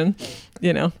conversation,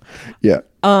 Yeah.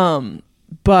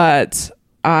 But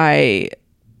I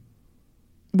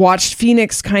watched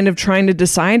Phoenix kind of trying to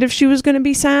decide if she was going to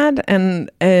be sad. And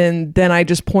then I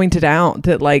just pointed out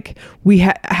that, like, we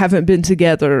haven't been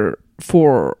together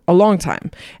for a long time.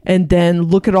 And then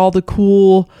look at all the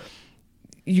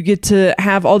you get to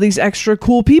have all these extra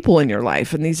cool people in your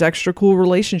life and these extra cool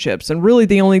relationships. And really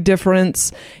the only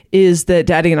difference is that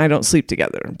Daddy and I don't sleep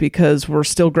together because we're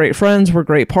still great friends. We're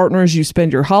great partners. You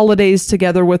spend your holidays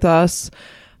together with us.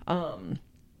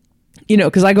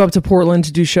 Because I go up to Portland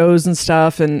to do shows and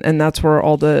stuff, and that's where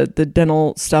all the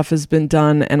dental stuff has been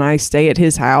done, and I stay at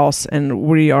his house, and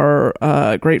we are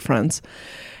great friends.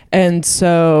 And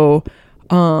so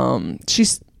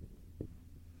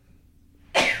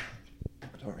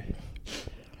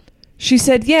she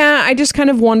said, yeah, I just kind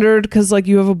of wondered because, like,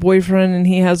 you have a boyfriend and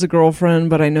he has a girlfriend,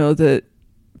 but I know that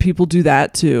people do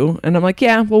that too. And I'm like,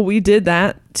 yeah, well, we did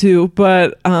that too,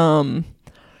 but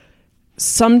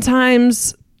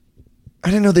sometimes I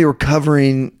didn't know they were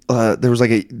covering. There was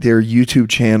their YouTube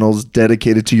channels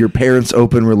dedicated to your parents'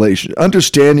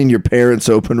 understanding your parents'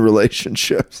 open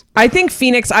relationships. I think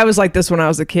Phoenix. I was like this when I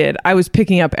was a kid. I was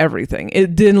picking up everything.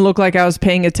 It didn't look like I was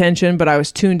paying attention, but I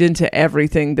was tuned into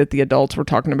everything that the adults were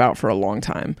talking about for a long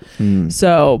time.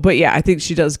 So, but yeah, I think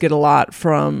she does get a lot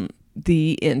from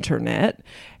the internet,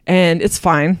 and it's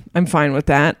fine. I'm fine with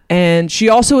that. And she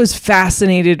also is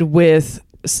fascinated with,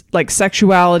 like,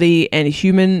 sexuality and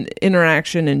human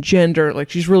interaction and gender.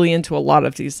 Like, she's really into a lot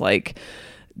of these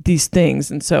things.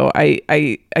 And so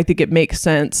I think it makes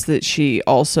sense that she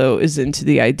also is into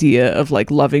the idea of,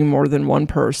 like, loving more than one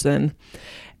person.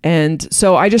 And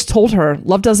so I just told her,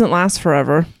 love doesn't last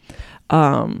forever.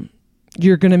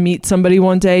 You're going to meet somebody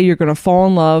one day, you're going to fall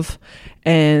in love,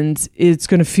 and it's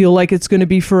going to feel like it's going to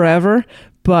be forever.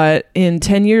 But in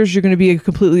 10 years, you're going to be a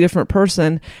completely different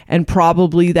person. And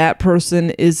probably that person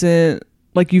isn't,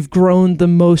 like, you've grown the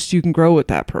most you can grow with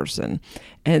that person.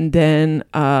 And then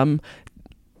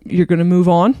move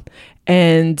on,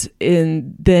 and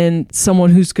then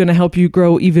someone who's going to help you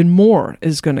grow even more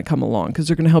is going to come along, because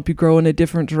they're going to help you grow in a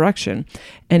different direction.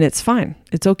 And it's fine.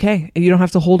 It's okay. You don't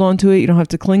have to hold on to it. You don't have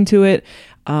to cling to it.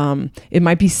 It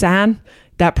might be sad.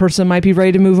 That person might be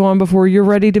ready to move on before you're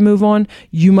ready to move on.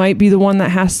 You might be the one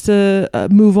that has to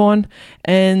move on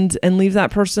and leave that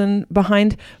person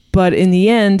behind. But in the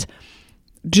end,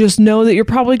 just know that you're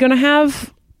probably going to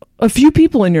have a few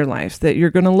people in your life that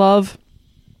you're going to love.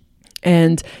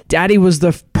 And Daddy was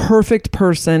the perfect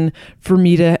person for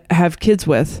me to have kids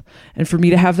with and for me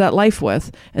to have that life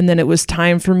with. And then it was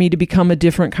time for me to become a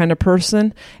different kind of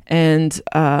person, and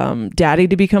Daddy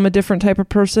to become a different type of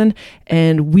person.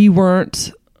 And we'd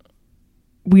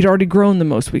already grown the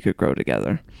most we could grow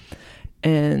together.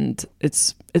 And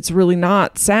it's really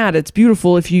not sad. It's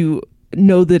beautiful if you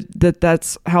know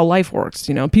that's how life works.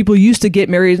 You know, people used to get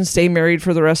married and stay married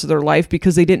for the rest of their life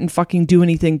because they didn't fucking do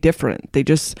anything different. They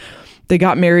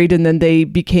got married and then they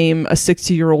became a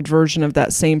 60-year-old version of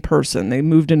that same person. They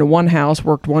moved into one house,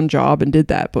 worked one job, and did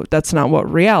that. But that's not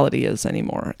what reality is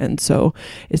anymore. And so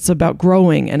it's about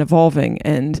growing and evolving,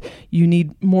 and you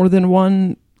need more than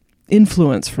one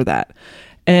influence for that.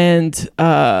 And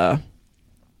how'd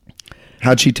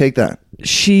she take that?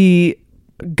 She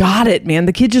got it, man.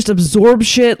 The kid just absorbed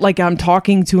shit like I'm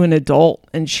talking to an adult,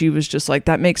 and she was just like,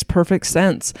 that makes perfect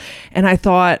sense. And I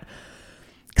thought,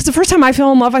 because the first time I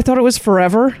fell in love, I thought it was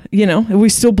forever, you know, and we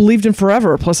still believed in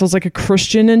forever. Plus I was like a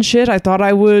Christian and shit. I thought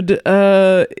I would,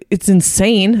 it's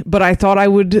insane, but I thought I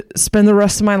would spend the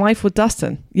rest of my life with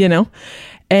Dustin, you know?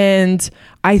 And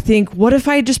I think, what if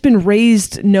I had just been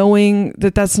raised knowing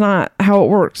that that's not how it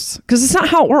works? Because it's not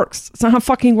how it works. It's not how it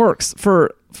fucking works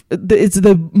it's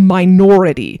the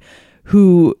minority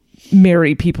who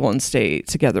marry people and stay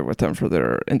together with them for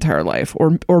their entire life,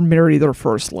 or marry their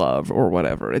first love or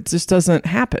whatever. It just doesn't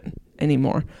happen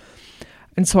anymore.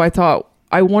 And so I thought,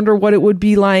 I wonder what it would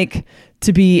be like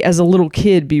to be, as a little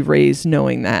kid, be raised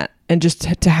knowing that, and just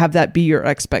to have that be your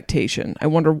expectation. I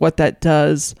wonder what that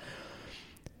does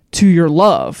to your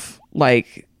love,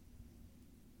 like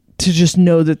to just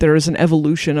know that there is an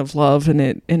evolution of love, and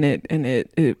it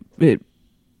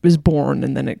is born,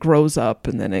 and then it grows up,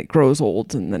 and then it grows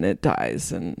old, and then it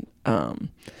dies. And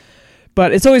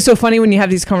but it's always so funny when you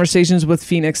have these conversations with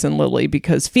Phoenix and Lily,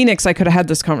 because Phoenix, I could have had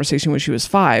this conversation when she was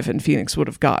 5 and Phoenix would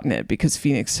have gotten it, because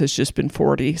Phoenix has just been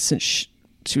 40 since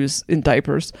she was in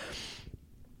diapers.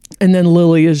 And then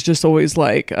Lily is just always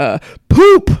like,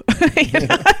 poop.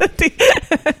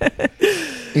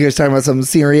 You guys talking about something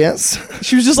serious?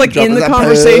 She was just like in the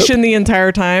conversation the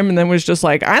entire time, and then was just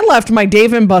like, I left my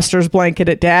Dave & Buster's blanket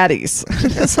at Daddy's.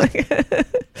 It's like,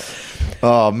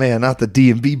 oh man, not the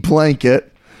D&B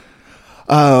blanket.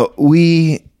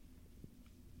 My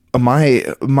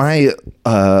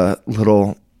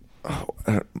little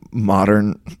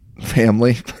modern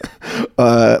family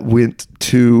went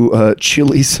to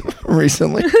Chili's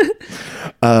recently,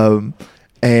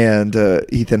 and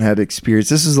Ethan had experience.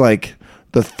 This is like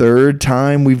the third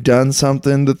time we've done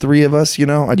something, the three of us, you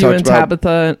know. You talked and about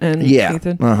Tabitha and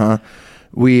Ethan.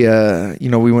 We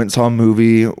we went and saw a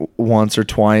movie once or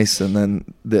twice, and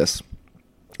then this.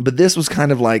 But this was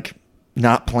kind of like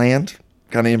not planned,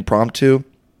 kind of impromptu.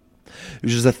 It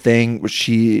was just a thing where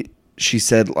she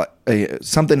said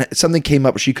something came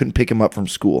up where she couldn't pick him up from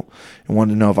school and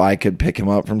wanted to know if I could pick him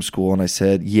up from school, and I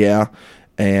said yeah.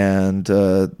 And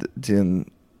then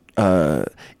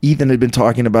Ethan had been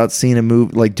talking about seeing a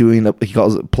movie, like he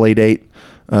calls it play date,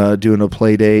 doing a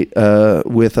play date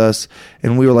with us,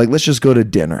 and we were like, let's just go to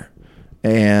dinner.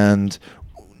 And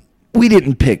we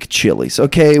didn't pick Chili's,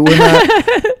 okay?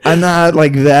 I'm not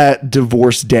like that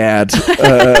divorced dad.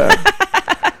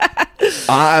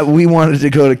 We wanted to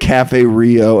go to Cafe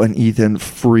Rio, and Ethan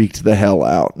freaked the hell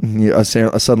out.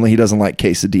 Suddenly he doesn't like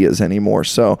quesadillas anymore,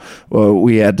 so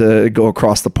we had to go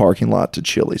across the parking lot to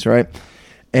Chili's, right?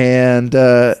 And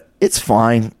it's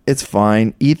fine. It's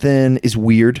fine. Ethan is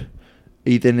weird.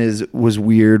 Ethan was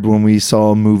weird when we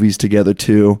saw movies together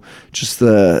too. Just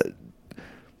not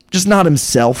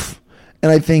himself.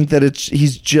 And I think that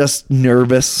he's just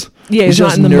nervous. Yeah, he's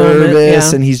just not in the nervous, moment,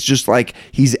 yeah. And he's just like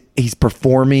he's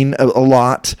performing a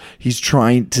lot. He's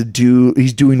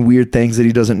doing weird things that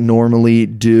he doesn't normally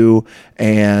do,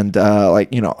 and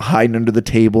hiding under the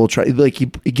table.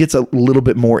 He gets a little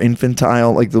bit more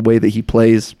infantile, like the way that he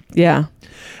plays. Yeah.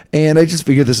 And I just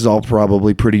figured this is all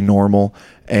probably pretty normal,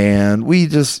 and we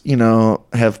just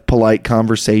have polite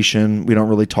conversation. We don't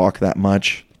really talk that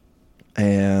much,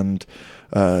 and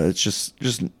it's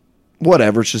just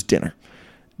whatever. It's just dinner.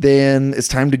 Then it's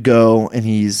time to go, and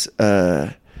he's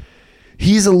a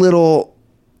little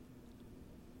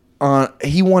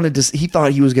he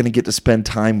thought he was going to get to spend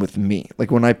time with me.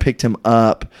 Like when I picked him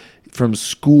up from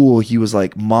school, he was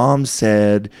like, Mom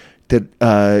said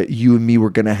that you and me were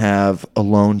going to have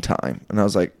alone time. And I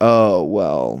was like, oh,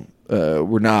 well,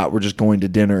 we're not. We're just going to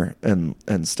dinner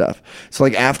and stuff. So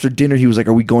like after dinner, he was like,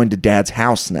 are we going to Dad's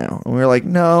house now? And we were like,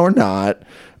 no, we're not.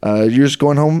 You're just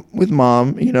going home with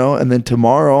Mom, you know, and then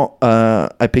tomorrow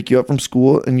I pick you up from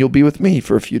school and you'll be with me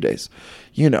for a few days,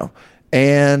 you know.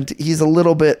 And he's a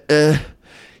little bit,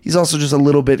 he's also just a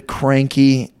little bit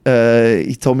cranky.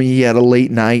 He told me he had a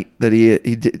late night, that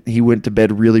he went to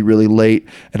bed really, really late.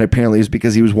 And apparently it was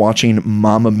because he was watching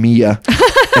Mamma Mia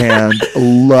and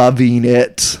loving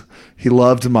it. He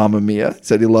loved Mamma Mia. He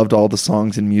said he loved all the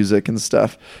songs and music and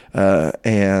stuff.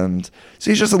 And so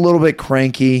he's just a little bit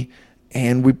cranky.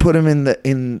 And we put him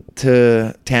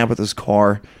into Tabitha's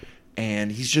car.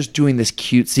 And he's just doing this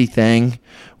cutesy thing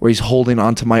where he's holding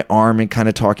onto my arm and kind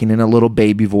of talking in a little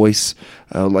baby voice,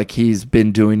 like he's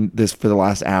been doing this for the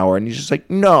last hour. And he's just like,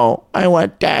 no, I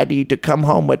want Daddy to come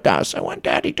home with us. I want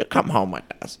Daddy to come home with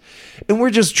us. And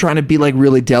we're just trying to be like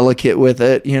really delicate with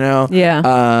it, you know?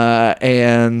 Yeah.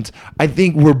 And I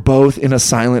think we're both in a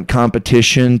silent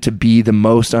competition to be the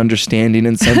most understanding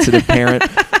and sensitive parent,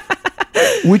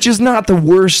 which is not the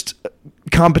worst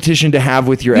competition to have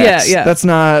with your ex. Yeah. That's an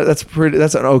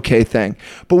okay thing.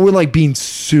 But we're like being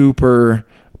super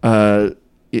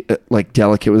like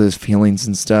delicate with his feelings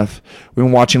and stuff. We've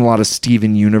been watching a lot of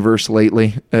Steven Universe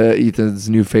lately, Ethan's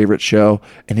new favorite show,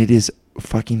 and it is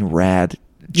fucking rad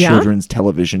children's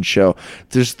television show.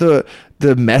 There's the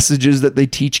messages that they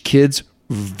teach kids,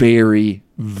 very,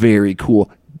 very cool.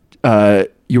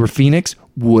 Your Phoenix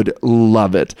would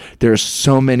love it. There's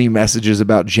so many messages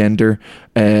about gender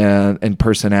and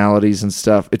personalities and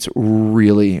stuff. It's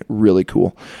really, really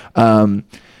cool. And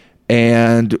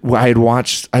I had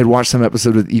watched some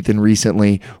episode with Ethan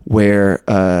recently where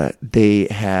they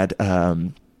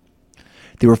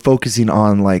were focusing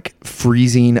on like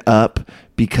freezing up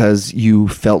because you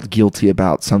felt guilty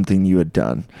about something you had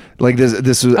done. Like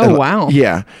this was wow.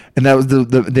 Yeah. And that was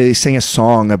they sang a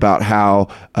song about how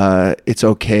it's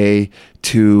okay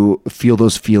to feel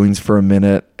those feelings for a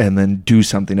minute and then do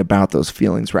something about those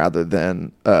feelings rather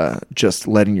than just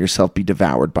letting yourself be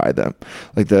devoured by them.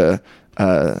 Like the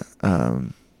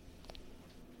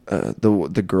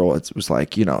girl, it was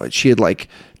like, you know, she had like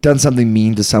done something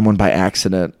mean to someone by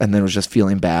accident and then was just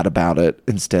feeling bad about it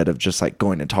instead of just like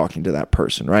going and talking to that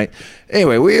person, right?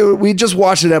 Anyway, we just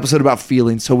watched an episode about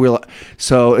feelings.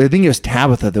 So I think it was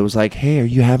Tabitha that was like, hey, are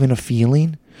you having a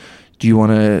feeling? Do you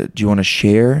want to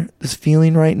share this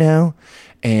feeling right now?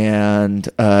 And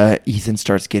Ethan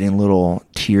starts getting little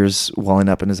tears welling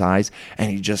up in his eyes,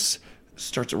 and he just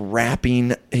starts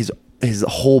wrapping his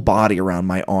whole body around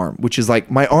my arm, which is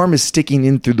like my arm is sticking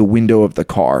in through the window of the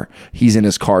car. He's in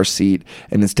his car seat,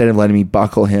 and instead of letting me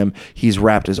buckle him, he's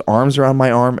wrapped his arms around my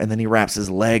arm, and then he wraps his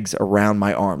legs around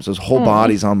my arms. So his whole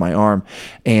body's on my arm,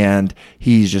 and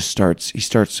he starts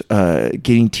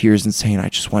getting tears and saying, I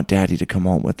just want Daddy to come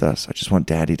home with us. I just want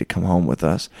Daddy to come home with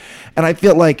us. And I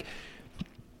feel like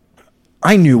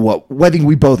I think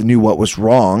we both knew what was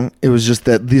wrong. It was just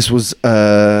that this was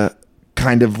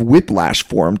kind of whiplash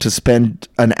for him to spend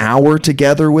an hour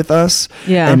together with us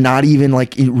and not even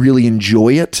like really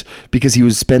enjoy it because he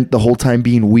was spent the whole time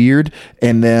being weird,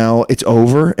 and now it's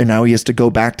over, and now he has to go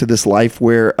back to this life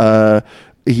where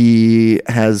he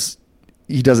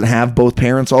doesn't have both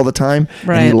parents all the time,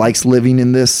 right? And he likes living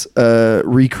in this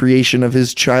recreation of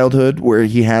his childhood where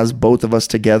he has both of us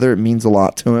together. It means a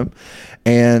lot to him,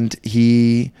 and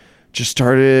he just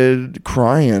started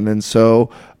crying, and so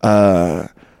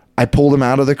I pulled him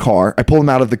out of the car. I pulled him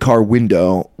out of the car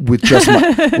window with just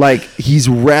like he's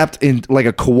wrapped in like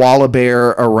a koala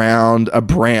bear around a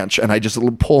branch, and I just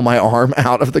pull my arm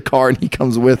out of the car, and he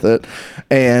comes with it.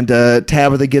 And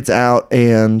Tabitha gets out,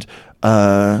 and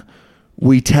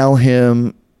we tell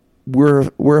him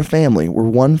we're a family. We're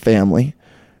one family.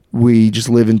 We just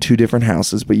live in two different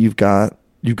houses, but you've got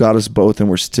us both, and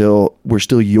we're still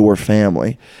your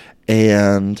family.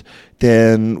 And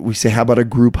then we say, how about a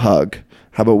group hug?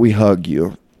 How about we hug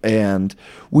you? And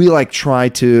we like try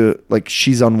to, like,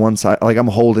 she's on one side, like I'm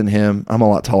holding him. I'm a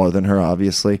lot taller than her,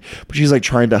 obviously, but she's like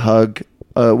trying to hug.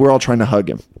 We're all trying to hug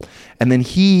him. And then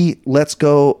he lets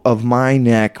go of my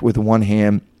neck with one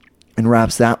hand and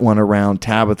wraps that one around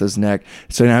Tabitha's neck.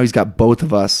 So now he's got both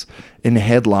of us in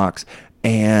headlocks,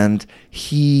 and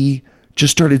he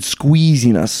just started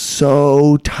squeezing us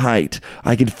so tight.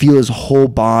 I could feel his whole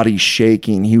body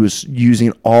shaking. He was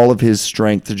using all of his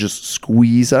strength to just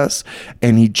squeeze us,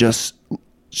 and he just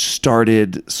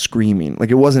started screaming. Like,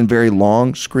 it wasn't very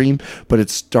long scream, but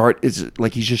it's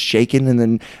like he's just shaking, and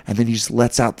then he just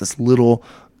lets out this little,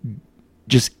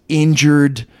 just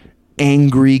injured,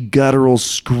 angry, guttural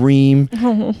scream.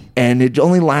 And it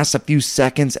only lasts a few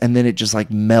seconds, and then it just like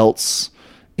melts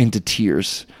into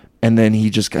tears. And then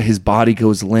his body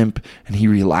goes limp, and he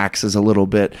relaxes a little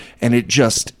bit. And it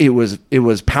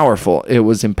was powerful. It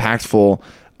was impactful.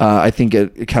 I think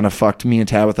it kind of fucked me and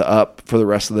Tabitha up for the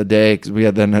rest of the day, because we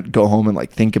had then to go home and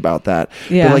like think about that.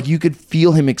 Yeah. But like, you could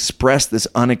feel him express this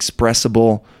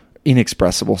inexpressible,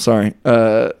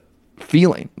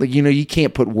 feeling. Like, you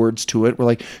can't put words to it. We're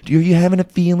like, are you having a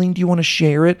feeling? Do you want to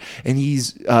share it? And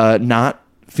he's not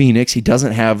Phoenix. He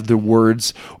doesn't have the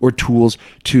words or tools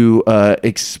to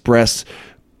express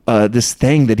this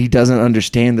thing that he doesn't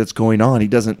understand that's going on. He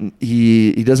doesn't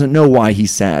know why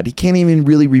he's sad. He can't even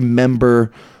really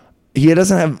remember. He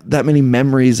doesn't have that many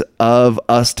memories of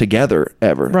us together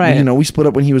ever. Right. We split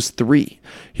up when he was 3.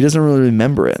 He doesn't really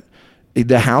remember it.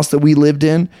 The house that we lived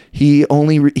in, he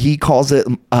calls it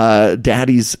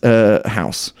Daddy's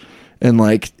house, and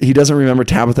like, he doesn't remember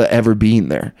Tabitha ever being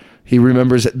there. He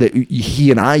remembers that he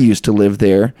and I used to live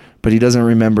there, but he doesn't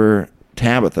remember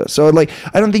Tabitha. So like,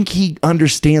 I don't think he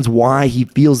understands why he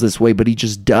feels this way, but he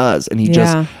just does. And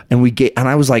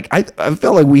I was like, I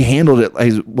felt like we handled it.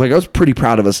 I was pretty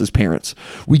proud of us as parents.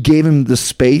 We gave him the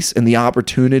space and the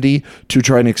opportunity to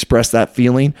try and express that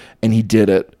feeling, and he did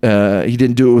it. He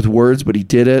didn't do it with words, but he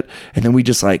did it. And then we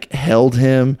just like held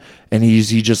him, and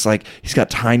he's got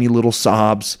tiny little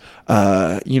sobs,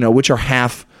 which are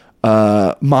half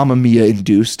Mamma Mia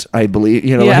induced, I believe.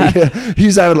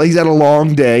 He's had a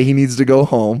long day. He needs to go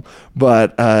home,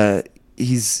 but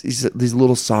he's these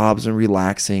little sobs and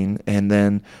relaxing, and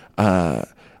then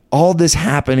all this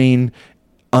happening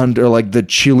under like the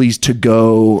Chili's to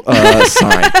go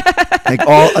sign. Like,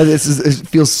 all it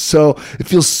feels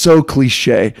so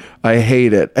cliche. I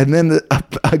hate it. And then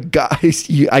a guy,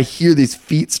 I hear these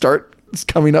feet start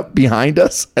coming up behind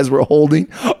us as we're holding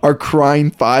our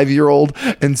crying 5-year-old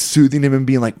and soothing him and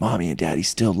being like, Mommy and Daddy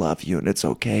still love you, and it's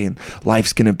okay, and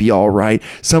life's gonna be all right.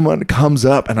 Someone comes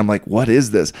up, and I'm like, what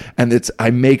is this? And I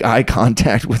make eye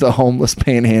contact with a homeless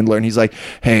panhandler, and he's like,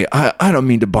 hey, I don't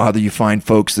mean to bother you fine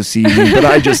folks this evening, but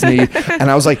I just need,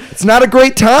 and I was like, it's not a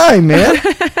great time, man.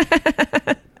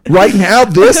 Right now,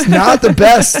 not the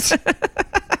best.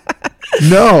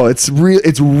 No, it's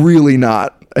really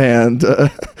not. And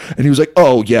he was like,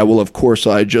 oh yeah, well of course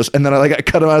I cut him out.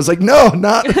 I was like, no,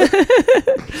 not.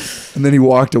 And then he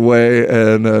walked away,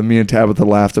 and me and Tabitha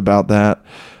laughed about that.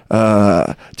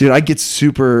 Dude, I get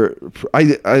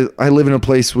I live in a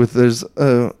place with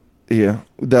that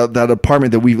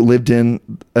apartment that we lived in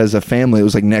as a family. It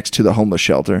was like next to the homeless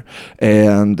shelter,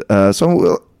 and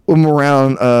so I'm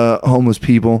around homeless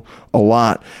people a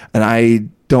lot, and I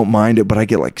don't mind it, but I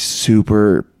get like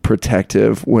super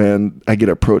protective when I get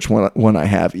approached when I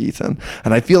have Ethan.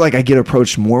 And I feel like I get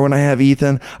approached more when I have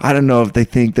Ethan. I don't know if they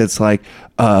think that's like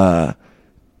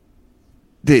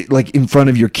like in front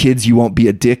of your kids you won't be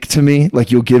a dick to me, like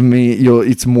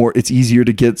it's easier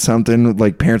to get something,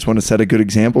 like parents want to set a good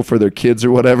example for their kids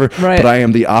or whatever. Right. But I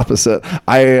am the opposite.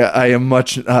 I am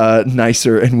much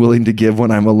nicer and willing to give when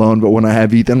I'm alone, but when I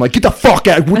have Ethan, I'm like, get the fuck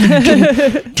out.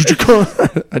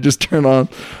 I just turn on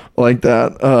like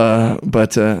that.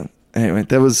 But anyway,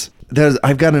 that was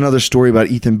I've got another story about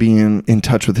Ethan being in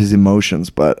touch with his emotions,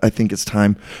 but I think it's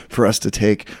time for us to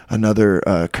take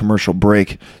another commercial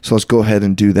break. So let's go ahead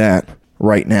and do that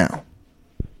right now.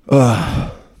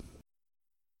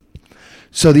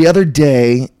 So the other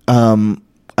day,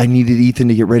 I needed Ethan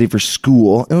to get ready for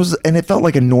school. And it felt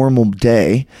like a normal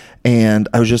day. And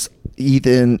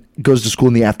Ethan goes to school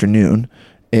in the afternoon.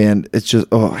 And it's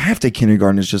just, half-day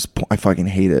kindergarten is just, I fucking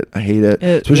hate it. I hate it.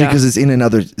 Especially because it's in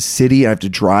another city. I have to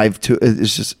drive to,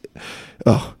 it's just,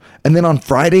 And then on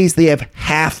Fridays, they have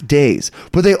half days.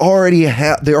 But they already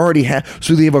have,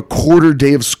 so they have a quarter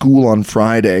day of school on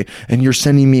Friday. And you're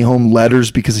sending me home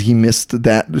letters because he missed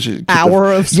that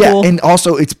hour of school. Yeah, and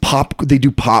also they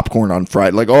do popcorn on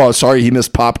Friday. Like, oh, sorry, he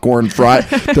missed popcorn Friday.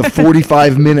 The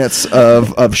 45 minutes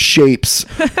of shapes.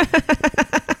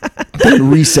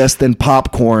 Then recess, then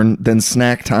popcorn, then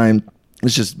snack time.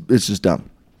 It's just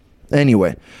dumb.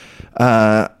 Anyway,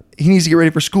 he needs to get ready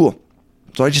for school.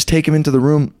 So I just take him into the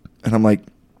room, and I'm like,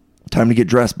 time to get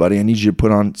dressed, buddy. I need you to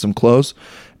put on some clothes,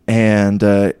 and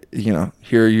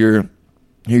here are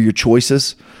your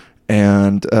choices,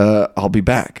 and I'll be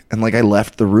back. And like, I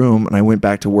left the room and I went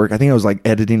back to work. I think I was like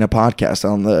editing a podcast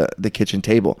on the kitchen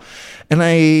table, and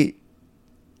I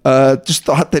just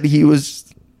thought that he was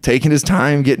taking his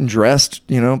time getting dressed,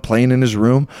 playing in his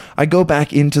room. I go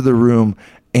back into the room,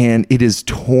 and it is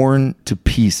torn to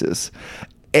pieces.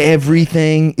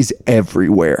 Everything is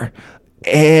everywhere.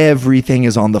 Everything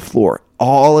is on the floor.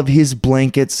 All of his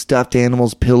blankets, stuffed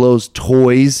animals, pillows,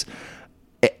 toys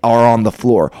are on the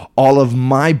floor. All of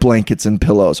my blankets and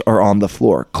pillows are on the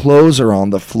floor. Clothes are on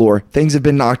the floor. Things have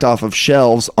been knocked off of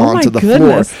shelves onto the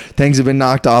floor. Things have been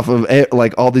knocked off of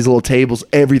like all these little tables.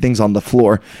 Everything's on the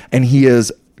floor. And he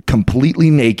is completely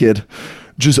naked,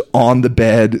 just on the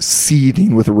bed,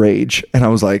 seething with rage. And I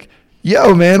was like,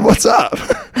 yo, man, what's up?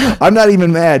 I'm not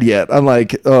even mad yet. I'm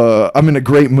like, I'm in a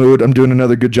great mood. I'm doing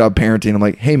another good job parenting. I'm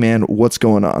like, hey, man, what's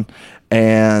going on?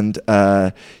 And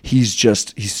he's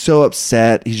so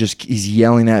upset. He's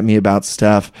yelling at me about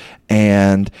stuff.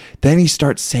 And then he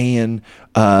starts saying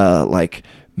like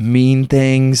mean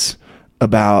things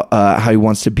about how he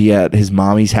wants to be at his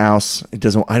mommy's house.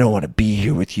 I don't want to be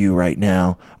here with you right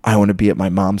now. I want to be at my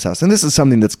mom's house. And this is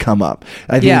something that's come up.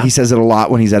 I think he says it a lot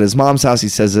when he's at his mom's house. He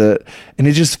says it, and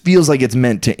it just feels like it's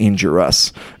meant to injure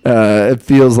us. It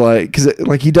feels like, because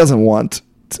like he doesn't want.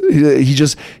 He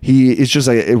is just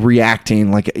like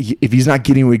reacting. Like if he's not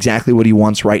getting exactly what he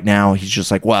wants right now, he's just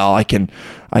like, well, I can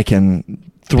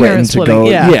threaten to go.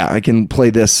 Yeah, I can play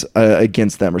this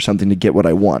against them or something to get what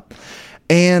I want.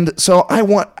 And so I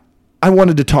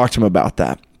wanted to talk to him about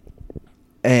that.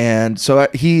 And so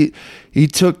he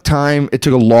took time. It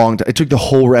took a long time. It took the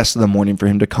whole rest of the morning for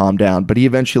him to calm down, but he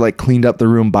eventually like cleaned up the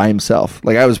room by himself.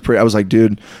 Like I was like,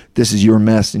 dude, this is your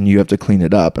mess and you have to clean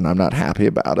it up, and I'm not happy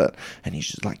about it. And he's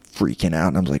just like freaking out.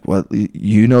 And I was like, well,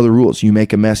 you know the rules. You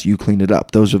make a mess, you clean it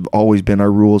up. Those have always been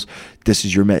our rules. This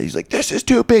is your mess. He's like, this is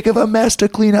too big of a mess to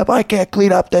clean up. I can't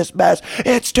clean up this mess.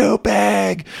 It's too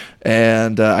big.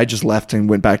 And I just left and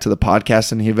went back to the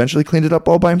podcast, and he eventually cleaned it up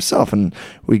all by himself. And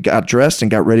we got dressed and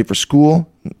got ready for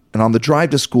school. And on the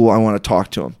drive to school, I want to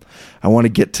talk to him. I want to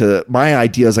get to my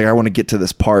ideas. Like I want to get to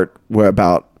this part where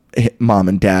about mom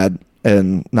and dad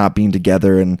and not being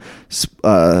together and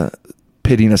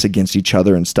pitting us against each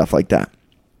other and stuff like that.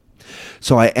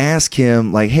 So I asked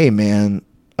him, like, hey man,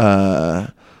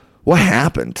 what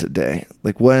happened today?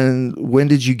 Like when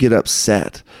did you get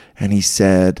upset? And he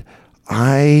said,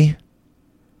 I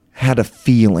had a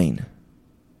feeling.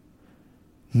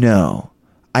 No,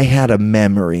 I had a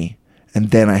memory. And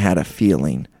then I had a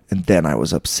feeling, and then I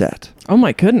was upset. Oh,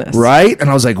 my goodness. Right? And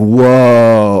I was like,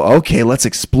 whoa, okay, let's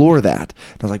explore that.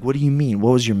 And I was like, what do you mean?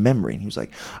 What was your memory? And he was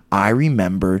like, I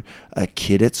remember a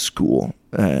kid at school,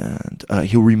 and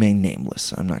he'll remain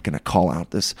nameless. I'm not going to call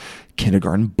out this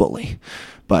kindergarten bully.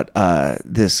 But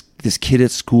this kid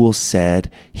at school said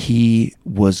he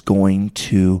was going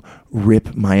to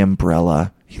rip my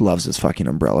umbrella. He loves his fucking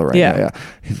umbrella right now. Yeah.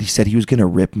 He said he was going to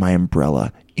rip my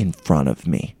umbrella in front of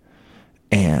me.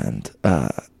 And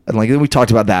like we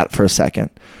talked about that for a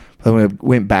second. But when I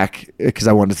went back, because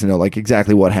I wanted to know like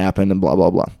exactly what happened and blah, blah,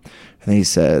 blah. And he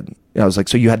said, I was like,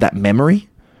 so you had that memory?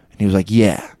 And he was like,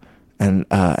 yeah. And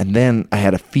then I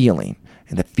had a feeling.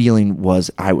 And the feeling was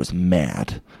I was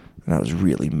mad. And I was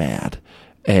really mad.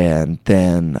 And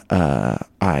then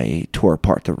I tore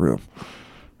apart the room.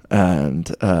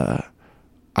 And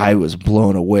I was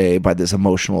blown away by this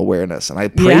emotional awareness, and I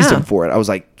praised him for it. I was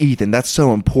like, Ethan, that's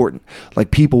so important.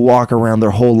 Like people walk around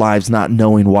their whole lives not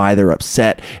knowing why they're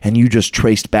upset, and you just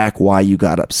traced back why you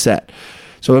got upset.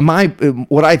 So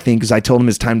what I think is I told him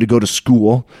it's time to go to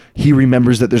school. He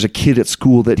remembers that there's a kid at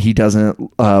school that he doesn't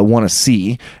want to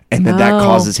see, and that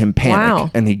causes him panic,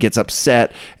 and he gets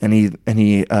upset, and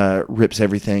he rips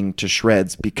everything to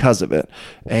shreds because of it.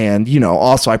 And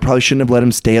also I probably shouldn't have let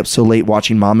him stay up so late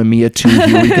watching Mamma Mia 2.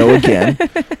 Here we go again.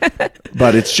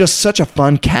 But it's just such a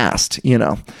fun cast,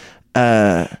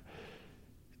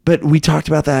 But we talked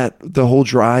about that the whole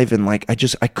drive, and like I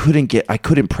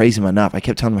couldn't praise him enough. I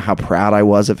kept telling him how proud I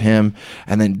was of him,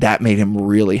 and then that made him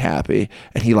really happy.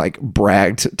 And he like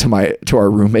bragged to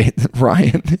our roommate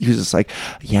Ryan. He was just like,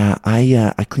 "Yeah,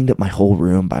 I cleaned up my whole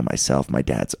room by myself. My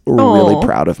dad's really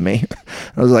proud of me."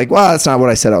 I was like, "Well, that's not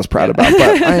what I said I was proud about,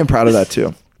 but I am proud of that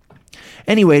too."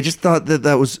 Anyway, I just thought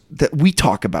that we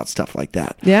talk about stuff like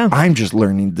that. Yeah. I'm just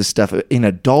learning this stuff in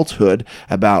adulthood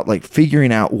about like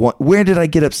figuring out where did I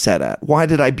get upset at? Why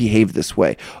did I behave this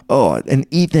way? Oh, and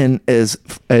Ethan is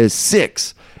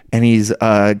 6 and he's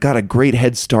got a great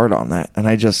head start on that. And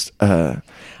I'm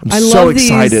so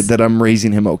excited that I'm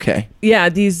raising him okay. Yeah,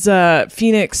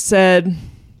 Phoenix said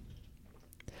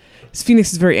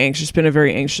Phoenix is very anxious, been a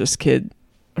very anxious kid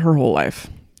her whole life.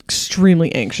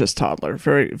 Extremely anxious toddler,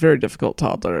 very, very difficult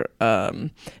toddler.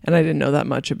 And I didn't know that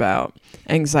much about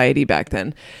anxiety back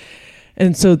then.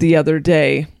 And so the other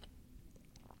day,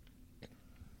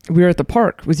 we were at the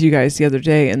park with you guys the other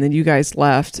day, and then you guys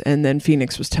left, and then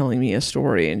Phoenix was telling me a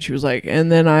story, and she was like,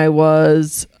 and then I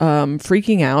was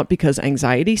freaking out because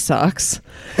anxiety sucks.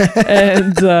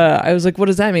 And I was like, what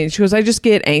does that mean? She goes, I just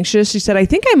get anxious. She said, I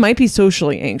think I might be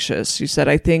socially anxious. She said,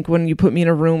 I think when you put me in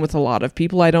a room with a lot of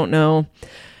people I don't know,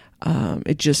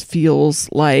 it just feels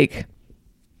like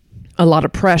a lot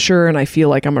of pressure, and I feel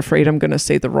like I'm afraid I'm going to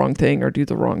say the wrong thing or do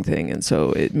the wrong thing, and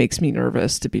so it makes me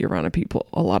nervous to be around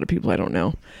a lot of people I don't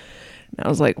know. And I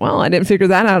was like, well, I didn't figure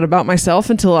that out about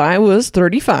myself until I was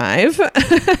 35.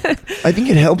 I think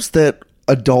it helps that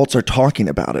adults are talking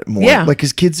about it more. Yeah. Like,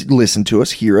 because kids listen to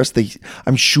us, hear us.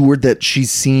 I'm sure that she's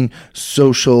seen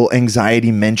social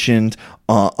anxiety mentioned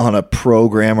on a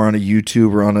program or on a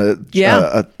YouTube or on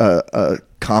a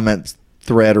comment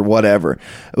thread or whatever.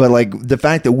 But like the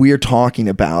fact that we're talking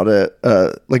about it,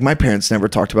 like my parents never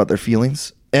talked about their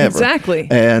feelings ever. Exactly.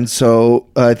 And so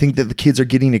I think that the kids are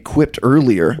getting equipped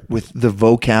earlier with the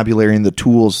vocabulary and the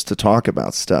tools to talk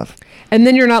about stuff. And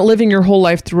then you're not living your whole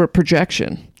life through a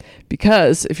projection,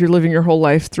 because if you're living your whole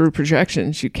life through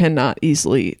projections, you cannot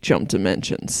easily jump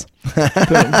dimensions. Boom.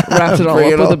 Wrapped it all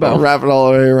up with a bow. Wrap it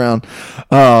all the way around.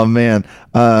 Oh man.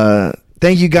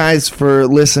 Thank you guys for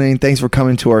listening. Thanks for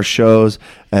coming to our shows,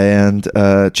 and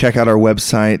check out our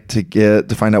website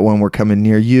to find out when we're coming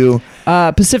near you.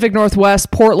 Pacific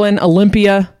Northwest, Portland,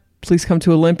 Olympia. Please come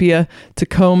to Olympia,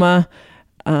 Tacoma.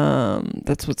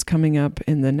 That's what's coming up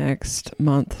in the next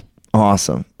month.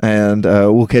 Awesome. And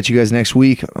we'll catch you guys next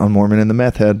week on Mormon and the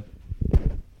Meth Head.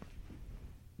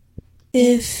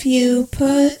 If you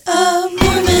put a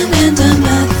Mormon and a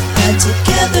meth head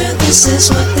together, this is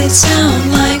what they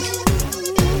sound like.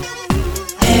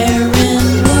 Aaron,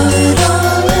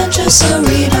 Woodall, and Jessa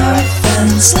read our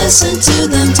friends. Listen to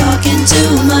them talking to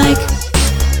Mike.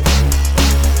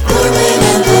 Mormon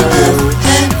and the meth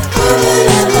head, Mormon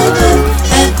and the meth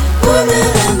head,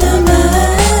 Mormon and the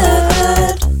meth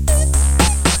head.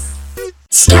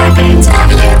 Starbane's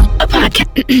Avenue,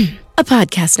 a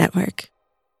podcast network.